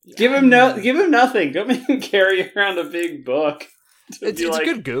 Give him nothing. Don't make him carry around a big book. It's a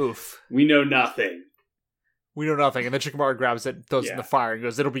good goof. We know nothing. And then Shikamaru grabs it, throws it in the fire, and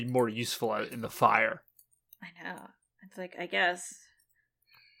goes, "It'll be more useful in the fire." I know. It's like, I guess.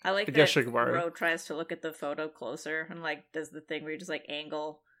 I like that Ro tries to look at the photo closer and like does the thing where you just like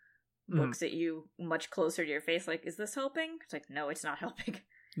angle looks at you much closer to your face. Like, is this helping? It's like, no, it's not helping.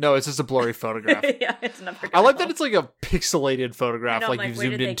 No, it's just a blurry photograph. Yeah, it's never. I like that it's like a pixelated photograph, like you've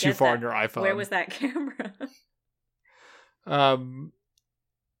zoomed in too far on your iPhone. Where was that camera?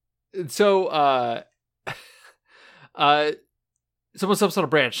 So, someone steps on a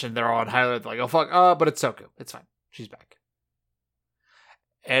branch and they're all on high alert. Like, oh fuck, but it's Soku. It's fine. She's back.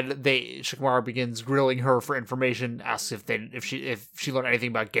 And Shikamaru begins grilling her for information. Asks if she learned anything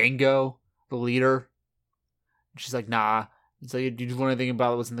about Gengo, the leader. She's like, nah. It's like, did you learn anything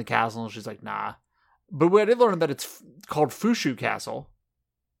about what's in the castle? And she's like, nah. But we did learn that it's called Fushu Castle,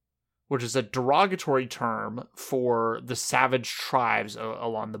 which is a derogatory term for the savage tribes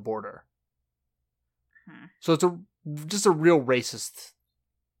along the border. So it's just a real racist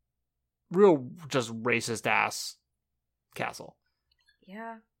ass castle.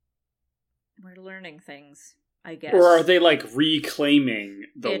 Yeah. We're learning things, I guess. Or are they like reclaiming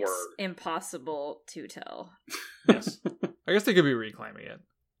the it's word? impossible to tell. Yes. I guess they could be reclaiming it.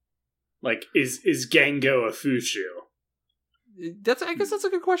 Like, is Gengo a Fushu? I guess that's a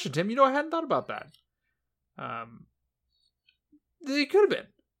good question, Tim. I hadn't thought about that. They could have been.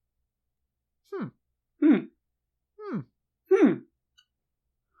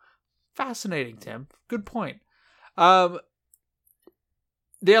 Fascinating, Tim. Good point.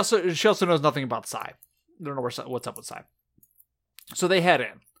 She also knows nothing about Sai. They don't know what's up with Sai. So they head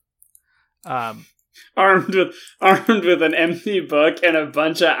in. Armed with an empty book and a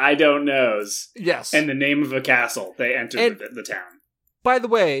bunch of I don't knows. Yes. And the name of a castle. They enter the town. By the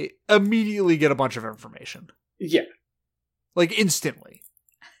way, immediately get a bunch of information. Yeah. Like, instantly.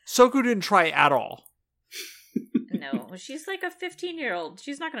 Soku didn't try at all. No, she's like a 15-year-old.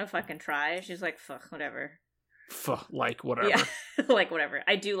 She's not gonna fucking try. She's like, fuck, whatever. Like, whatever. Yeah, like, whatever.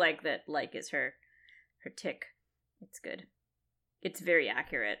 I do like that, like, is her tick. It's good. It's very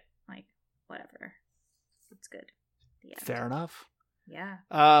accurate. Like, whatever. It's good. Yeah. Fair enough. Yeah.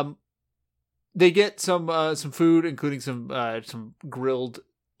 They get some food, including some grilled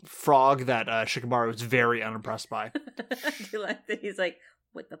frog that Shikamaru is very unimpressed by. I do like that he's like,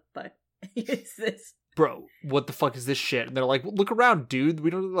 what the fuck is this? Bro, what the fuck is this shit? And they're like, look around, dude. We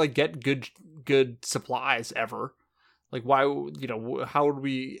don't like get good supplies ever. Like, why? How do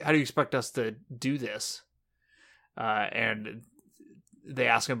you expect us to do this? And they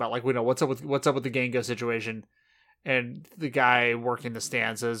ask him about, like, what's up with the Gengo situation, and the guy working the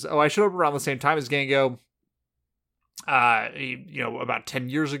stand says, "Oh, I showed up around the same time as Gengo. About 10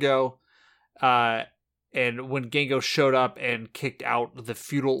 years ago. And when Gengo showed up and kicked out the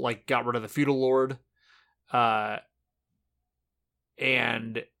feudal, like, got rid of the feudal lord, and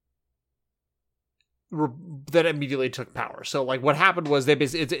then immediately took power. So, like, what happened was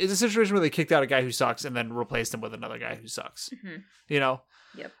it's a situation where they kicked out a guy who sucks and then replaced him with another guy who sucks. Mm-hmm.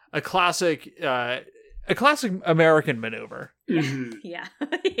 Yep. A classic American maneuver. Yeah.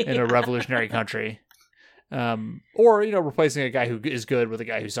 In a revolutionary country. Or replacing a guy who is good with a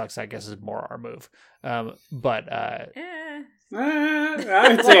guy who sucks, I guess, is more our move. I'd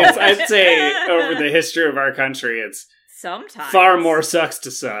say over the history of our country, it's sometimes far more sucks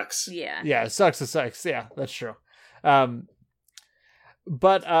to sucks. Yeah. Yeah, sucks to sucks. Yeah, that's true. So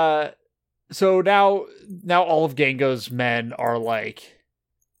now all of Gengo's men are like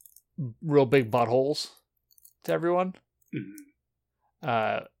real big buttholes to everyone.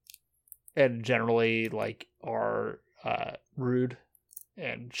 Mm-hmm. And generally, like, are rude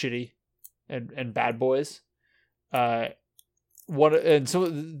and shitty and bad boys. So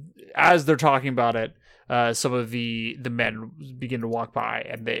as they're talking about it, some of the men begin to walk by,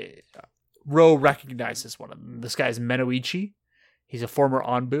 and Ro recognizes one of them. This guy's Menoichi. He's a former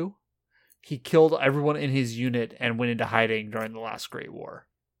Anbu. He killed everyone in his unit and went into hiding during the last Great War.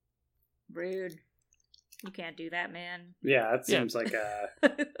 Rude. You can't do that, man. Yeah, that seems like a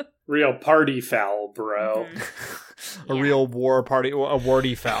real party foul, bro. Mm-hmm. A real war party, a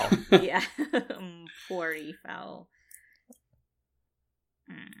warty foul. Yeah. Party foul.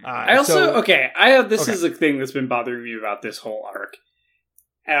 I have is a thing that's been bothering me about this whole arc.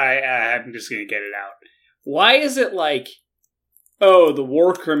 And I'm just going to get it out. Why is it like, the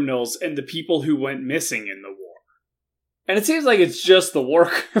war criminals and the people who went missing in the war? And it seems like it's just the war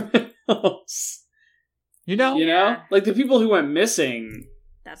criminals. Yeah. Like, the people who went missing,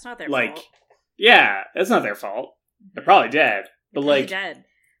 that's not their fault. Yeah, that's not their fault. They're probably dead. But They're like dead.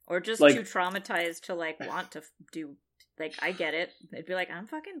 Or just like, too traumatized to, like, want to do, like, I get it. They'd be like, I'm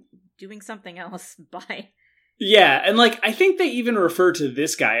fucking doing something else. Bye. Yeah, and like, I think they even refer to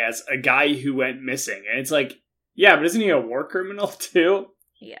this guy as a guy who went missing. And it's like, yeah, but isn't he a war criminal too?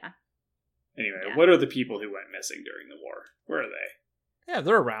 Yeah. Anyway, What are the people who went missing during the war? Where are they? Yeah,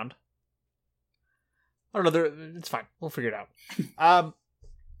 they're around. I don't know. It's fine. We'll figure it out.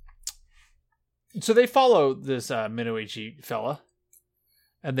 So they follow this Minoichi fella,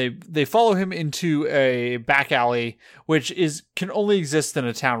 and they follow him into a back alley, which can only exist in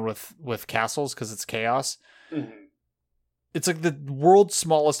a town with castles because it's chaos. Mm-hmm. It's like the world's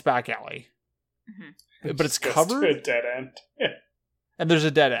smallest back alley, but it's To covered a dead end. and there's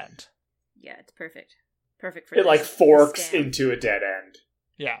a dead end. Yeah, it's perfect. Perfect for it. Like forks into a dead end.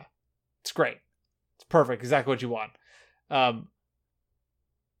 Yeah, it's great. Perfect, exactly what you want.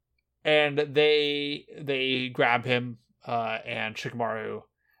 And they grab him, and Shikamaru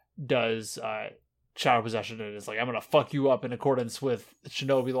does shadow possession, and is like, I'm gonna fuck you up in accordance with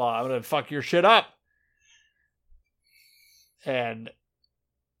shinobi law. I'm gonna fuck your shit up. and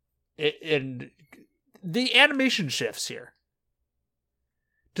the animation shifts here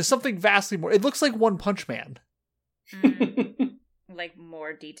to something vastly more. It looks like One Punch Man. Like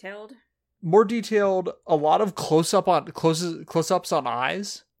more detailed. More detailed. A lot of close-ups on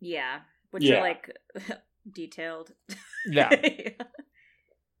eyes. Yeah, which are like detailed. Yeah.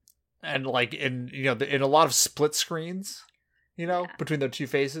 And like in a lot of split screens, between their two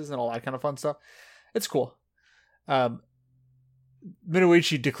faces and all that kind of fun stuff. It's cool.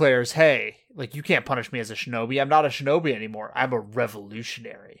 Minoichi declares, "Hey, like you can't punish me as a shinobi. I'm not a shinobi anymore. I'm a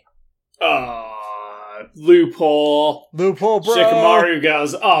revolutionary." Loophole, bro. Shikamaru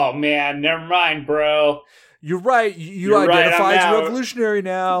goes, "Oh man, never mind, bro. You're right. You identify as revolutionary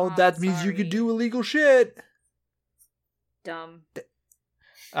now. That means you can do illegal shit." Dumb.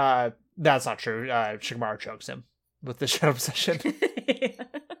 That's not true. Shikamaru chokes him with the shit obsession.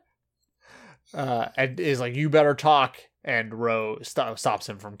 And is like, "You better talk." And Ro stops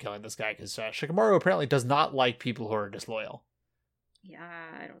him from killing this guy because Shikamaru apparently does not like people who are disloyal. Yeah,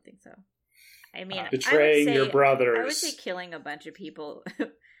 I don't think so. I mean, betraying your brothers. I would say killing a bunch of people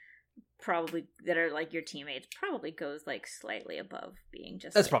probably that are like your teammates probably goes like slightly above being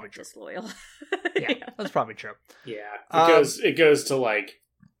just that's probably true. Disloyal. Yeah, that's probably true. Yeah, it goes to like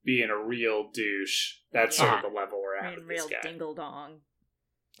being a real douche. That's sort of the level we're at with this guy. Real dingle dong.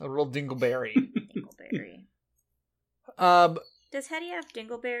 A real dingleberry. Dingleberry. Does Hetty have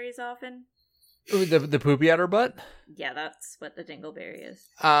dingleberries often? The poopy at her butt? Yeah, that's what the dingleberry is.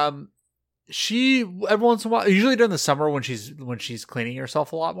 She every once in a while, usually during the summer when she's cleaning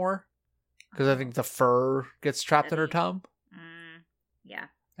herself a lot more, because I think the fur gets trapped in her tongue. Yeah.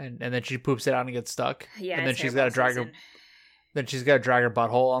 And then she poops it out and gets stuck. Yeah. And then she's got to drag her. Then she's got to drag her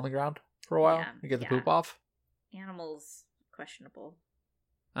butthole on the ground for a while to get the poop off. Animals questionable.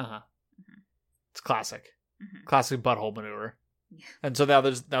 It's classic. Classic butthole maneuver. Yeah. And so now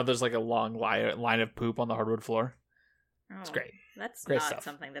there's like a long line of poop on the hardwood floor. It's great. That's great not stuff.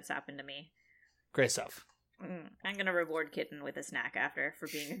 Something that's happened to me. Great stuff. I'm gonna reward Kitten with a snack after for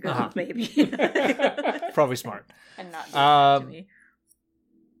being a good little baby. Probably smart. And not doing it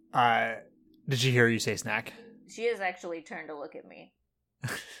to me. Did you hear you say snack? She has actually turned to look at me.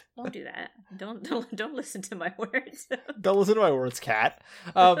 Don't do that. Don't listen to my words. Don't listen to my words, cat.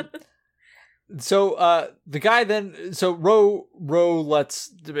 So the guy then, so Ro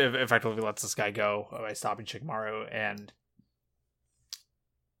effectively lets this guy go by stopping Shikamaru, and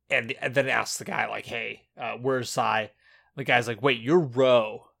then asks the guy like, "Hey, where's Sai?" The guy's like, "Wait, you're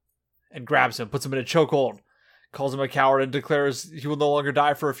Ro," and grabs him, puts him in a chokehold, calls him a coward, and declares he will no longer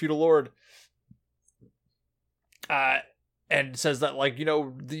die for a feudal lord. And says that, like,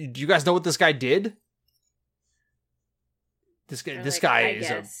 do you guys know what this guy did? This guy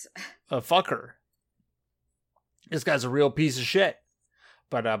is a fucker. This guy's a real piece of shit.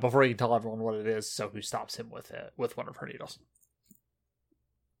 But before he can tell everyone what it is, Sohu stops him with one of her needles.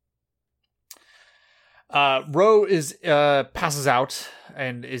 Ro passes out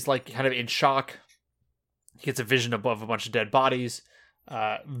and is like kind of in shock. He gets a vision above a bunch of dead bodies.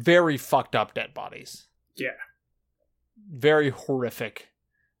 Very fucked up dead bodies. Yeah. Very horrific.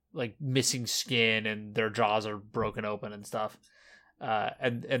 Like missing skin and their jaws are broken open and stuff.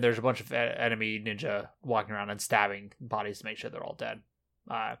 And there's a bunch of enemy ninja walking around and stabbing bodies to make sure they're all dead.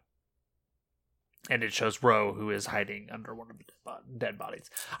 And it shows Ro, who is hiding under one of the dead bodies.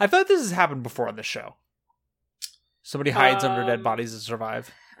 I thought this has happened before on this show. Somebody hides under dead bodies to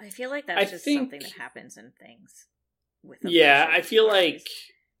survive. I feel like that's something that happens in things. I feel like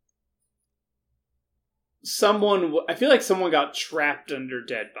someone got trapped under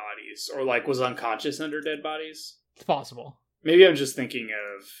dead bodies, or like was unconscious under dead bodies. It's possible. Maybe I'm just thinking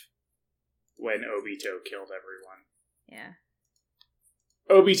of when Obito killed everyone. Yeah.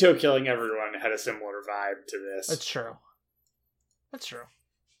 Obito killing everyone had a similar vibe to this. That's true.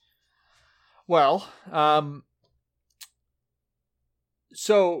 Well,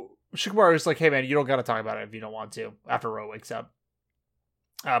 so Shikamaru is like, "Hey man, you don't gotta talk about it if you don't want to," after Ro wakes up.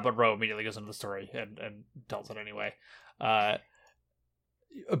 But Ro immediately goes into the story and tells it anyway.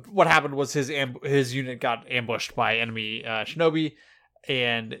 What happened was his unit got ambushed by enemy shinobi,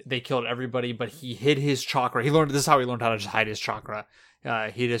 and they killed everybody, but he hid his chakra. This is how he learned how to just hide his chakra.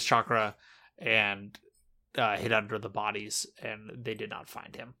 Hid his chakra and hid under the bodies, and they did not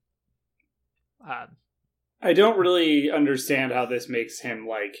find him. I don't really understand how this makes him,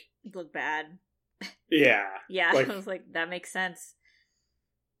 like... look bad. Yeah. Yeah, I was like, that makes sense.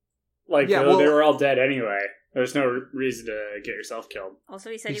 Like, they were all dead anyway. There's no reason to get yourself killed. Also,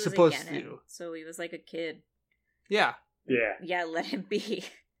 he said he was supposed a Genin, so he was like a kid. Yeah. Yeah. Yeah, let him be.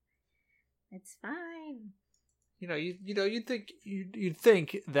 It's fine. you'd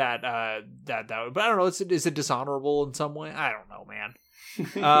think that that would, but I don't know. Is it dishonorable in some way? I don't know, man.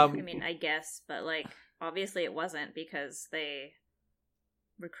 I mean, I guess, but like obviously it wasn't because they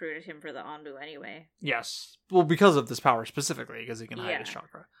recruited him for the Anbu anyway. Yes, well, because of this power specifically, because he can hide his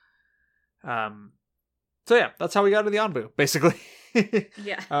chakra. So yeah, that's how we got to the Anbu, basically.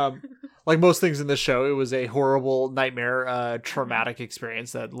 Yeah. Like most things in this show, it was a horrible nightmare, traumatic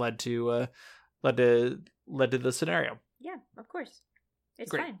experience that led to the scenario. Yeah, of course.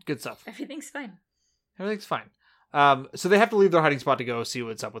 It's Great. fine. Good stuff. Everything's fine. Everything's fine. So they have to leave their hiding spot to go see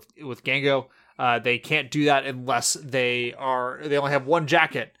what's up with Gango. They can't do that unless they only have one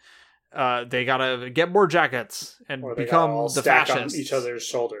jacket. They gotta get more jackets and become the fascists. On each other's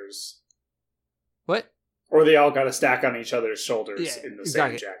shoulders. What? Or they all gotta stack on each other's shoulders in the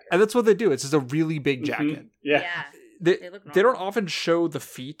same jacket. And that's what they do. It's just a really big jacket. Mm-hmm. Yeah. They don't often show the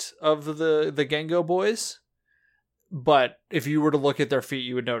feet of the Gango boys. But if you were to look at their feet,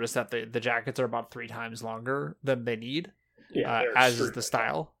 you would notice that the jackets are about 3 times longer than they need. Yeah, as is the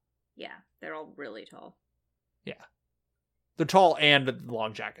style. Yeah, they're all really tall. Yeah. They're tall and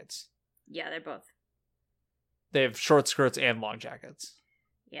long jackets. Yeah, they're both. They have short skirts and long jackets.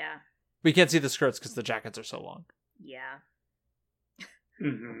 Yeah. We can't see the skirts because the jackets are so long. Yeah.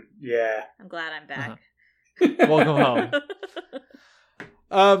 Mm-hmm. Yeah. I'm glad I'm back. Welcome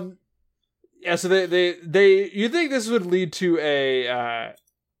home. Yeah, so they you think this would lead to a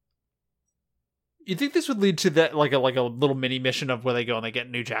you think this would lead to that like a little mini mission of where they go and they get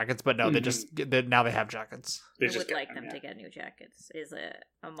new jackets, but no, now they have jackets. I would like them to get new jackets. Is a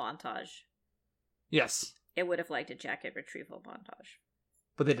montage. Yes. It would have liked a jacket retrieval montage.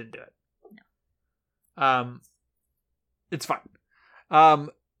 But they didn't do it. No. It's fine.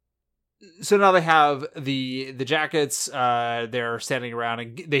 So now they have the jackets. They're standing around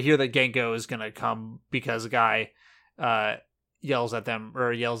and they hear that Gango is gonna come because a guy yells at them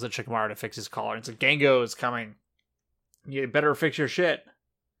or yells at Shikamaru to fix his collar. And so Gango is coming. You better fix your shit.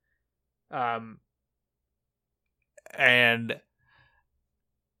 And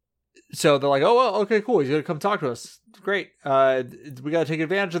so they're like, oh well, okay, cool. He's gonna come talk to us. Great. We gotta take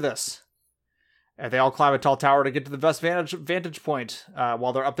advantage of this. And they all climb a tall tower to get to the best vantage point.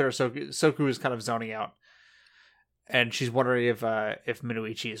 While they're up there, Soku is kind of zoning out. And she's wondering if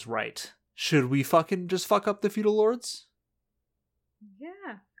Minuichi is right. Should we fucking just fuck up the feudal lords?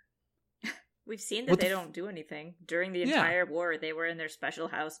 Yeah. We've seen that they don't do anything. During the entire war, they were in their special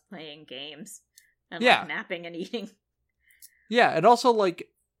house playing games. And napping and eating. Yeah, and also, like,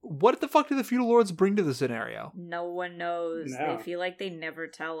 what the fuck do the feudal lords bring to the scenario? No one knows. No. They feel like they never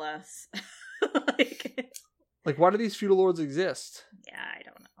tell us. Like, why do these feudal lords exist? Yeah, I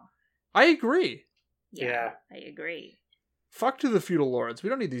don't know. I agree. Yeah. I agree. Fuck to the feudal lords. We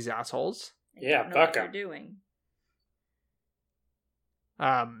don't need these assholes. They don't know what they're doing.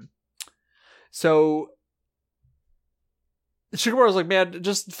 So Shikamaru's like, man,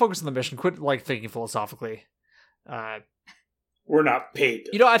 just focus on the mission. Quit like thinking philosophically. We're not paid.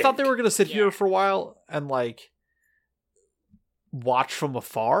 I thought they were gonna sit here for a while and like watch from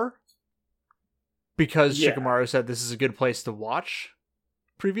afar. Because Shikamaru said this is a good place to watch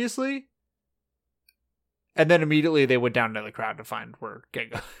previously. And then immediately they went down to the crowd to find where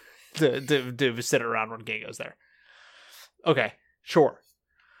Gango to sit around when Gango's there. Okay, sure.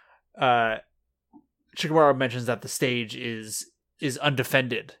 Shikamaru mentions that the stage is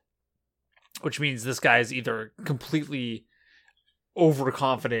undefended, which means this guy is either completely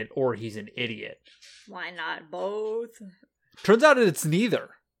overconfident or he's an idiot. Why not both? Turns out it's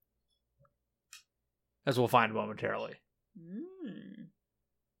neither. As we'll find momentarily.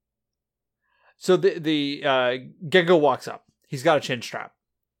 So the Gango walks up. He's got a chin strap.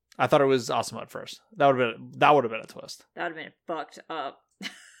 I thought it was Asuma at first. That would have been a twist. That would have been fucked up.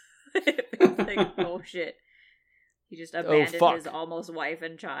 Like, oh shit. He just abandoned his almost wife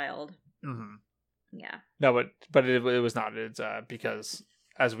and child. Mm-hmm. Yeah. No, but it was not. It's because,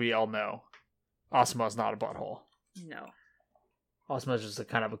 as we all know, Asuma's not a butthole. No. Asuma's just a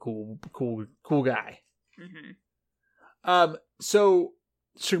kind of a cool guy. Mm-hmm. So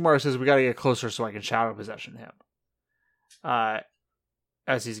Shikamaru says we gotta get closer so I can shadow possession him.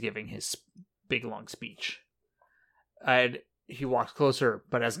 As he's giving his big long speech, and he walks closer.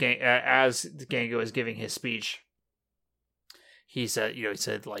 But as Gango is giving his speech, he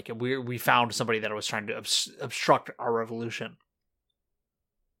said, like we found somebody that was trying to obstruct our revolution,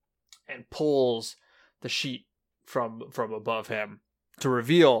 and pulls the sheet from above him to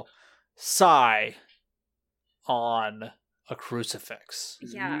reveal Sai on a crucifix.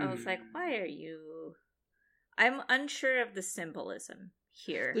 Yeah, I was like, why are you... I'm unsure of the symbolism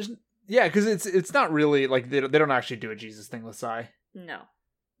here. Yeah, because it's not really like they don't actually do a Jesus thing with Sai. No.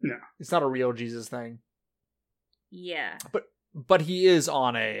 It's not a real Jesus thing. Yeah. But he is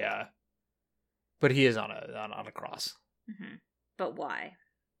on a cross. Mm-hmm. But why?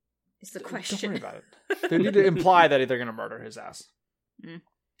 Is the question. Don't worry about it. They need to imply that they're going to murder his ass.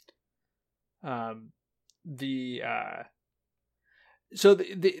 So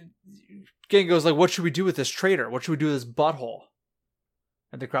the Gengo's like, what should we do with this traitor? What should we do with this butthole?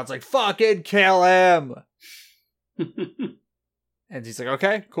 And the crowd's like, fucking kill him! And he's like,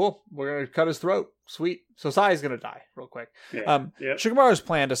 okay, cool. We're going to cut his throat. Sweet. So Sai's going to die real quick. Yeah. Shikamaru's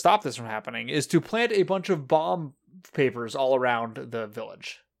plan to stop this from happening is to plant a bunch of bomb papers all around the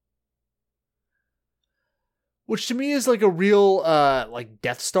village. Which to me is like a real like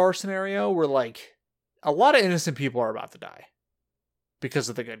Death Star scenario where like a lot of innocent people are about to die because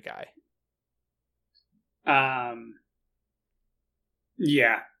of the good guy.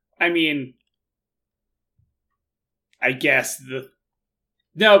 Yeah. I mean, I guess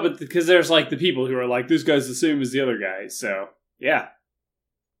no, but because there's like the people who are like, this guy's the same as the other guy, so yeah,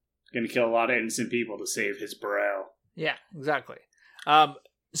 gonna kill a lot of innocent people to save his bro. Yeah, exactly.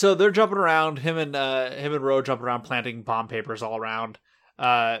 So they're jumping around. Him and Ro jumping around, planting bomb papers all around.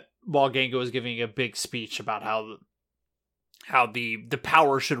 While Gengo is giving a big speech about how the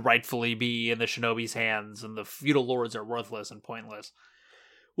power should rightfully be in the shinobi's hands, and the feudal lords are worthless and pointless.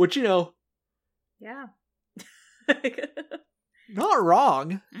 Which, you know, yeah. Not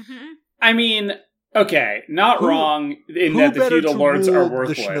wrong. Mm-hmm. I mean, okay, not wrong in that the feudal lords are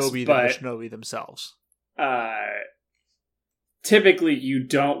worthless, the shinobi but than the shinobi themselves. Typically, you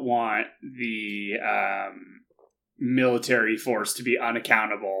don't want the military force to be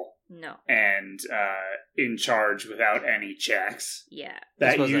unaccountable. No. And in charge without any checks. Yeah.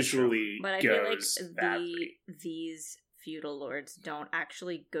 That usually but I goes feel like badly. These feudal lords don't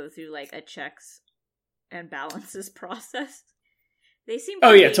actually go through like a checks and balances process. They seem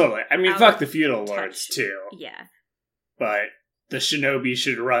Oh yeah, totally. I mean, fuck the feudal lords touch. too. Yeah. But the shinobi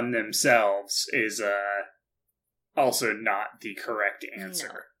should run themselves is also not the correct answer.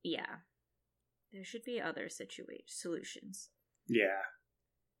 No. Yeah. There should be other solutions. Yeah.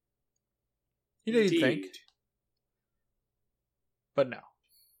 You know, you'd think. But no.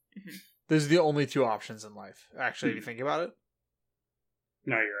 Mm-hmm. Those are the only two options in life. Actually, if you think about it.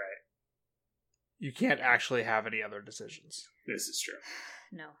 No, you're right. You can't actually have any other decisions. This is true.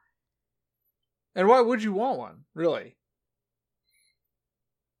 No. And why would you want one? Really?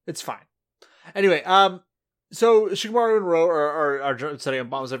 It's fine. Anyway, so Shikamaru and Ro are setting up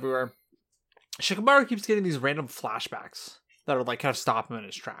bombs everywhere. Shikamaru keeps getting these random flashbacks that are like kind of stop him in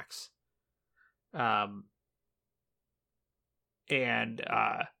his tracks. And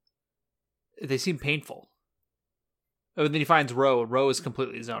they seem painful. And then he finds Ro, and Ro is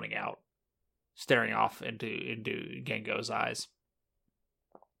completely zoning out, staring off into Gengo's eyes.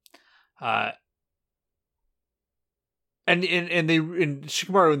 And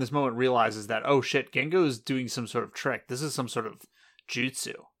Shikamaru in this moment realizes that, oh shit, Gengo is doing some sort of trick. This is some sort of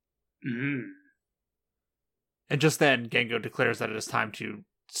jutsu. Mm-hmm. And just then, Gengo declares that it is time to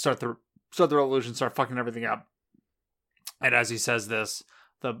start the revolution, start fucking everything up. And as he says this,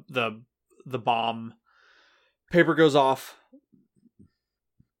 the bomb paper goes off,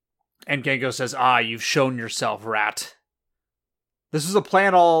 and Gengo says, "You've shown yourself, rat. This was a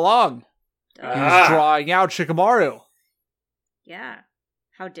plan all along." He was drawing out Shikamaru. Yeah.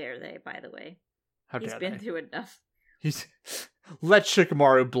 How dare they, by the way? He's been through enough. Let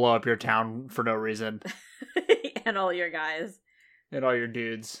Shikamaru blow up your town for no reason. And all your guys. And all your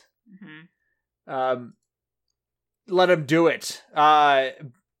dudes. Mm-hmm. Let him do it.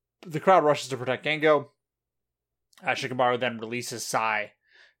 The crowd rushes to protect Gengo. Shikamaru then releases Sai,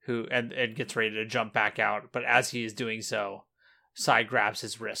 who and gets ready to jump back out. But as he is doing so, Sai grabs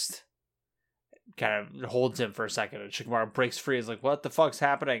his wrist, kind of holds him for a second, and Shikamaru breaks free. He's like, "What the fuck's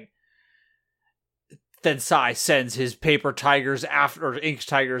happening?" Then Sai sends his ink tigers after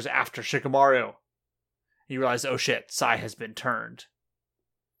Shikamaru. You realize, oh shit, Sai has been turned.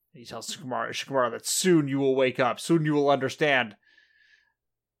 He tells Shikamaru that soon you will wake up, soon you will understand.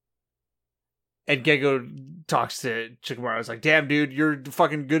 And Gengo talks to Shikamaru. He's like, damn, dude, you're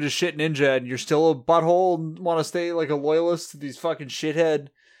fucking good as shit ninja, and you're still a butthole and want to stay like a loyalist to these fucking shithead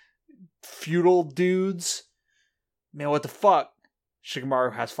feudal dudes? Man, what the fuck?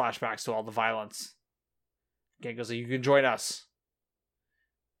 Shikamaru has flashbacks to all the violence. Gengo's like, you can join us.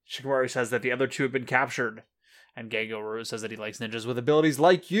 Shikamaru says that the other two have been captured. And Gengo says that he likes ninjas with abilities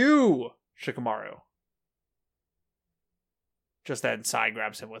like you, Shikamaru. Just then, Sai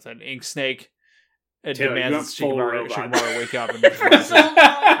grabs him with an ink snake and demands that Shikamaru wake up. And realizes,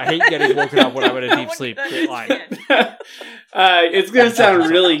 I hate getting woken up when I'm in a deep sleep. Great line. It's going to sound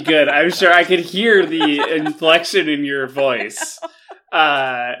really good. I'm sure I could hear the inflection in your voice.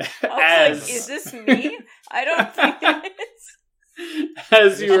 Is this me? I don't think it is.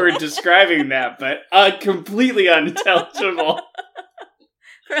 As you were describing that, but completely unintelligible.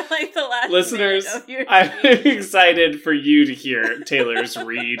 For like the last listeners, I'm excited for you to hear Taylor's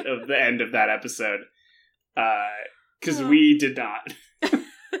read of the end of that episode. Because we did not.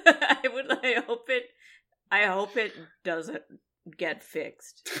 I hope it doesn't get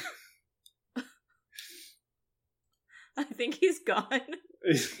fixed. I think he's gone.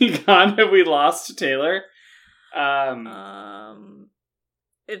 Is he gone? Have we lost Taylor?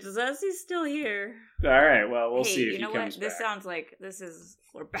 It says he's still here. All right, well, we'll see if he comes back. This sounds like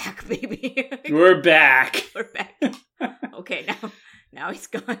we're back, baby. We're back. We're back. Okay, now he's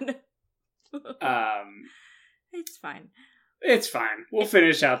gone. It's fine. It's fine. We'll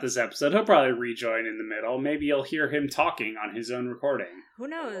finish out this episode. He'll probably rejoin in the middle. Maybe you'll hear him talking on his own recording. Who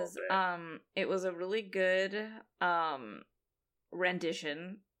knows? It was a really good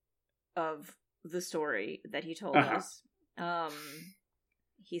rendition of the story that he told us.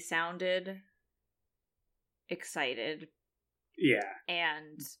 He sounded excited. Yeah.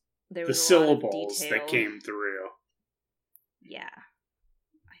 And there the was syllables a lot of that came through. Yeah.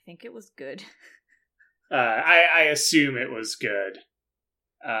 I think it was good. I assume it was good.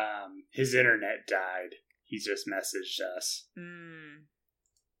 His internet died. He just messaged us.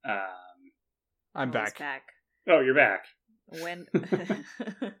 I'm back. Oh, you're back. When?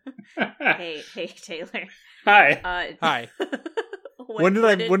 hey, Taylor. Hi. Hi. When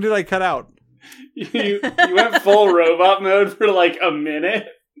did I cut out? You went full robot mode for like a minute,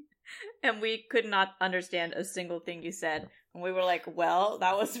 and we could not understand a single thing you said. And we were like, "Well,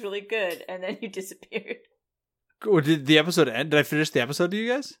 that was really good," and then you disappeared. Did the episode end? Did I finish the episode to you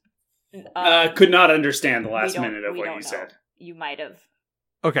guys? Could not understand the last minute of what you said. You might have.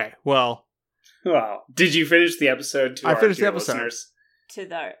 Okay, well, did you finish the episode? I finished the episode listeners?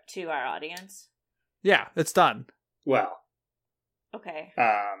 to our audience. Yeah, it's done. Well, okay.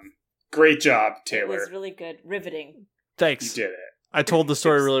 Great job, Taylor. It was really good, riveting. Thanks. You did it. I told the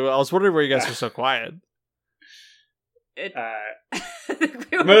story really well. I was wondering why you guys were so quiet.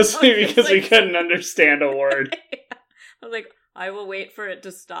 Mostly because we couldn't understand a word. I was like, I will wait for it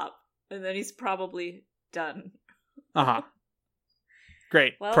to stop, and then he's probably done.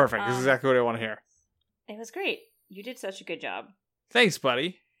 Great. Well, perfect. This is exactly what I want to hear. It was great. You did such a good job. Thanks,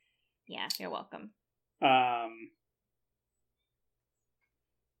 buddy. Yeah, you're welcome.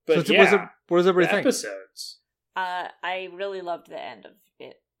 But so what does everybody think? Episodes. I really loved the end of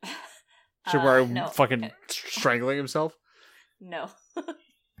it. Jabari fucking strangling himself? No.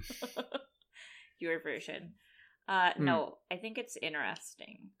 Your version. No, I think it's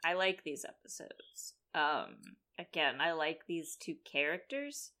interesting. I like these episodes. Again, I like these two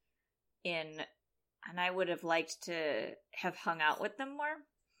characters and I would have liked to have hung out with them more.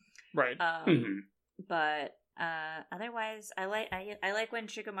 Right. But otherwise, I like when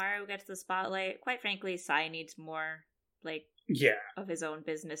Shikamaru gets the spotlight. Quite frankly, Sai needs more of his own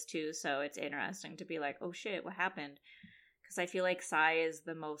business too. So it's interesting to be like, oh shit, what happened? Because I feel like Sai is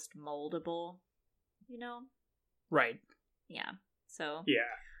the most moldable, you know? Right. Yeah. So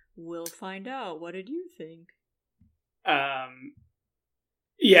yeah, we'll find out. What did you think?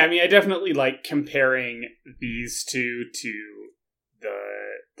 Yeah, I mean, I definitely like comparing these two to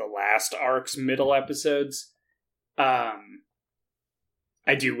the last arc's middle episodes. I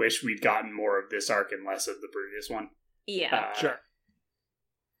do wish we'd gotten more of this arc and less of the previous one. Yeah, sure.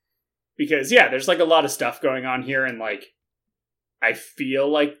 Because there's like a lot of stuff going on here, and like I feel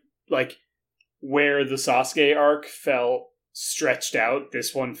like where the Sasuke arc felt stretched out,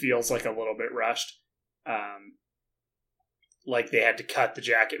 this one feels like a little bit rushed. Like they had to cut the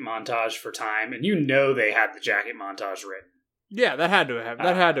jacket montage for time, and they had the jacket montage written. Yeah, that had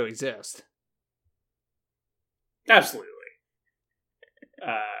to exist. Absolutely.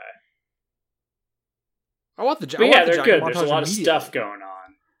 I want the jacket. Yeah, they're good. There's a lot of stuff going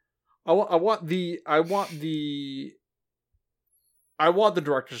on. I want the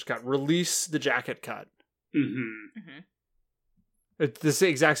director's cut. Release the jacket cut. Mm-hmm. It's the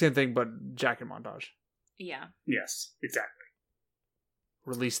exact same thing, but jacket montage. Yeah. Yes, exactly.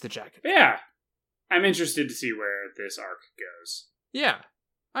 Release the jacket. Yeah. I'm interested to see where this arc goes. Yeah.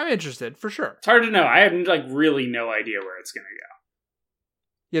 I'm interested, for sure. It's hard to know. I have really no idea where it's going to go.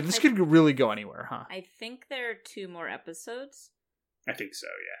 Yeah, this could really go anywhere, huh? I think there are 2 more episodes. I think so,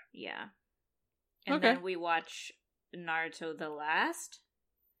 yeah. Yeah. And then we watch Naruto The Last,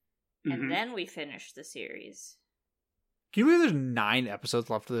 and then we finish the series. Can you believe there's 9 episodes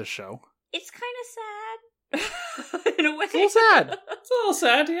left of this show? It's kind of sad. In a way. It's a little sad. It's a little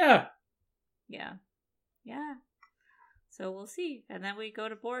sad, yeah. Yeah. Yeah. So we'll see. And then we go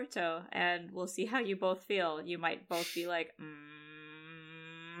to Boruto, and we'll see how you both feel. You might both be like,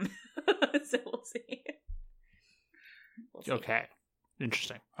 So we'll see. Okay.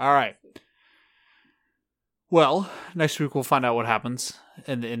 Interesting. All right. Well, next week we'll find out what happens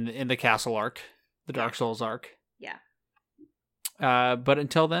in the castle arc, the Dark Souls arc. Yeah. But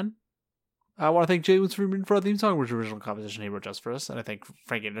until then, I want to thank James Freeman for our theme song, which was original composition he wrote just for us. And I thank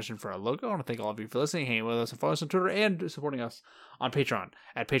Frank Anderson for our logo. I want to thank all of you for listening, hanging with us, and following us on Twitter, and supporting us on Patreon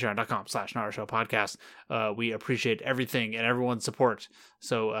at patreon.com/NarutoShowPodcast. We appreciate everything and everyone's support.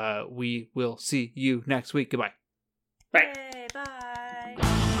 So we will see you next week. Goodbye. Bye.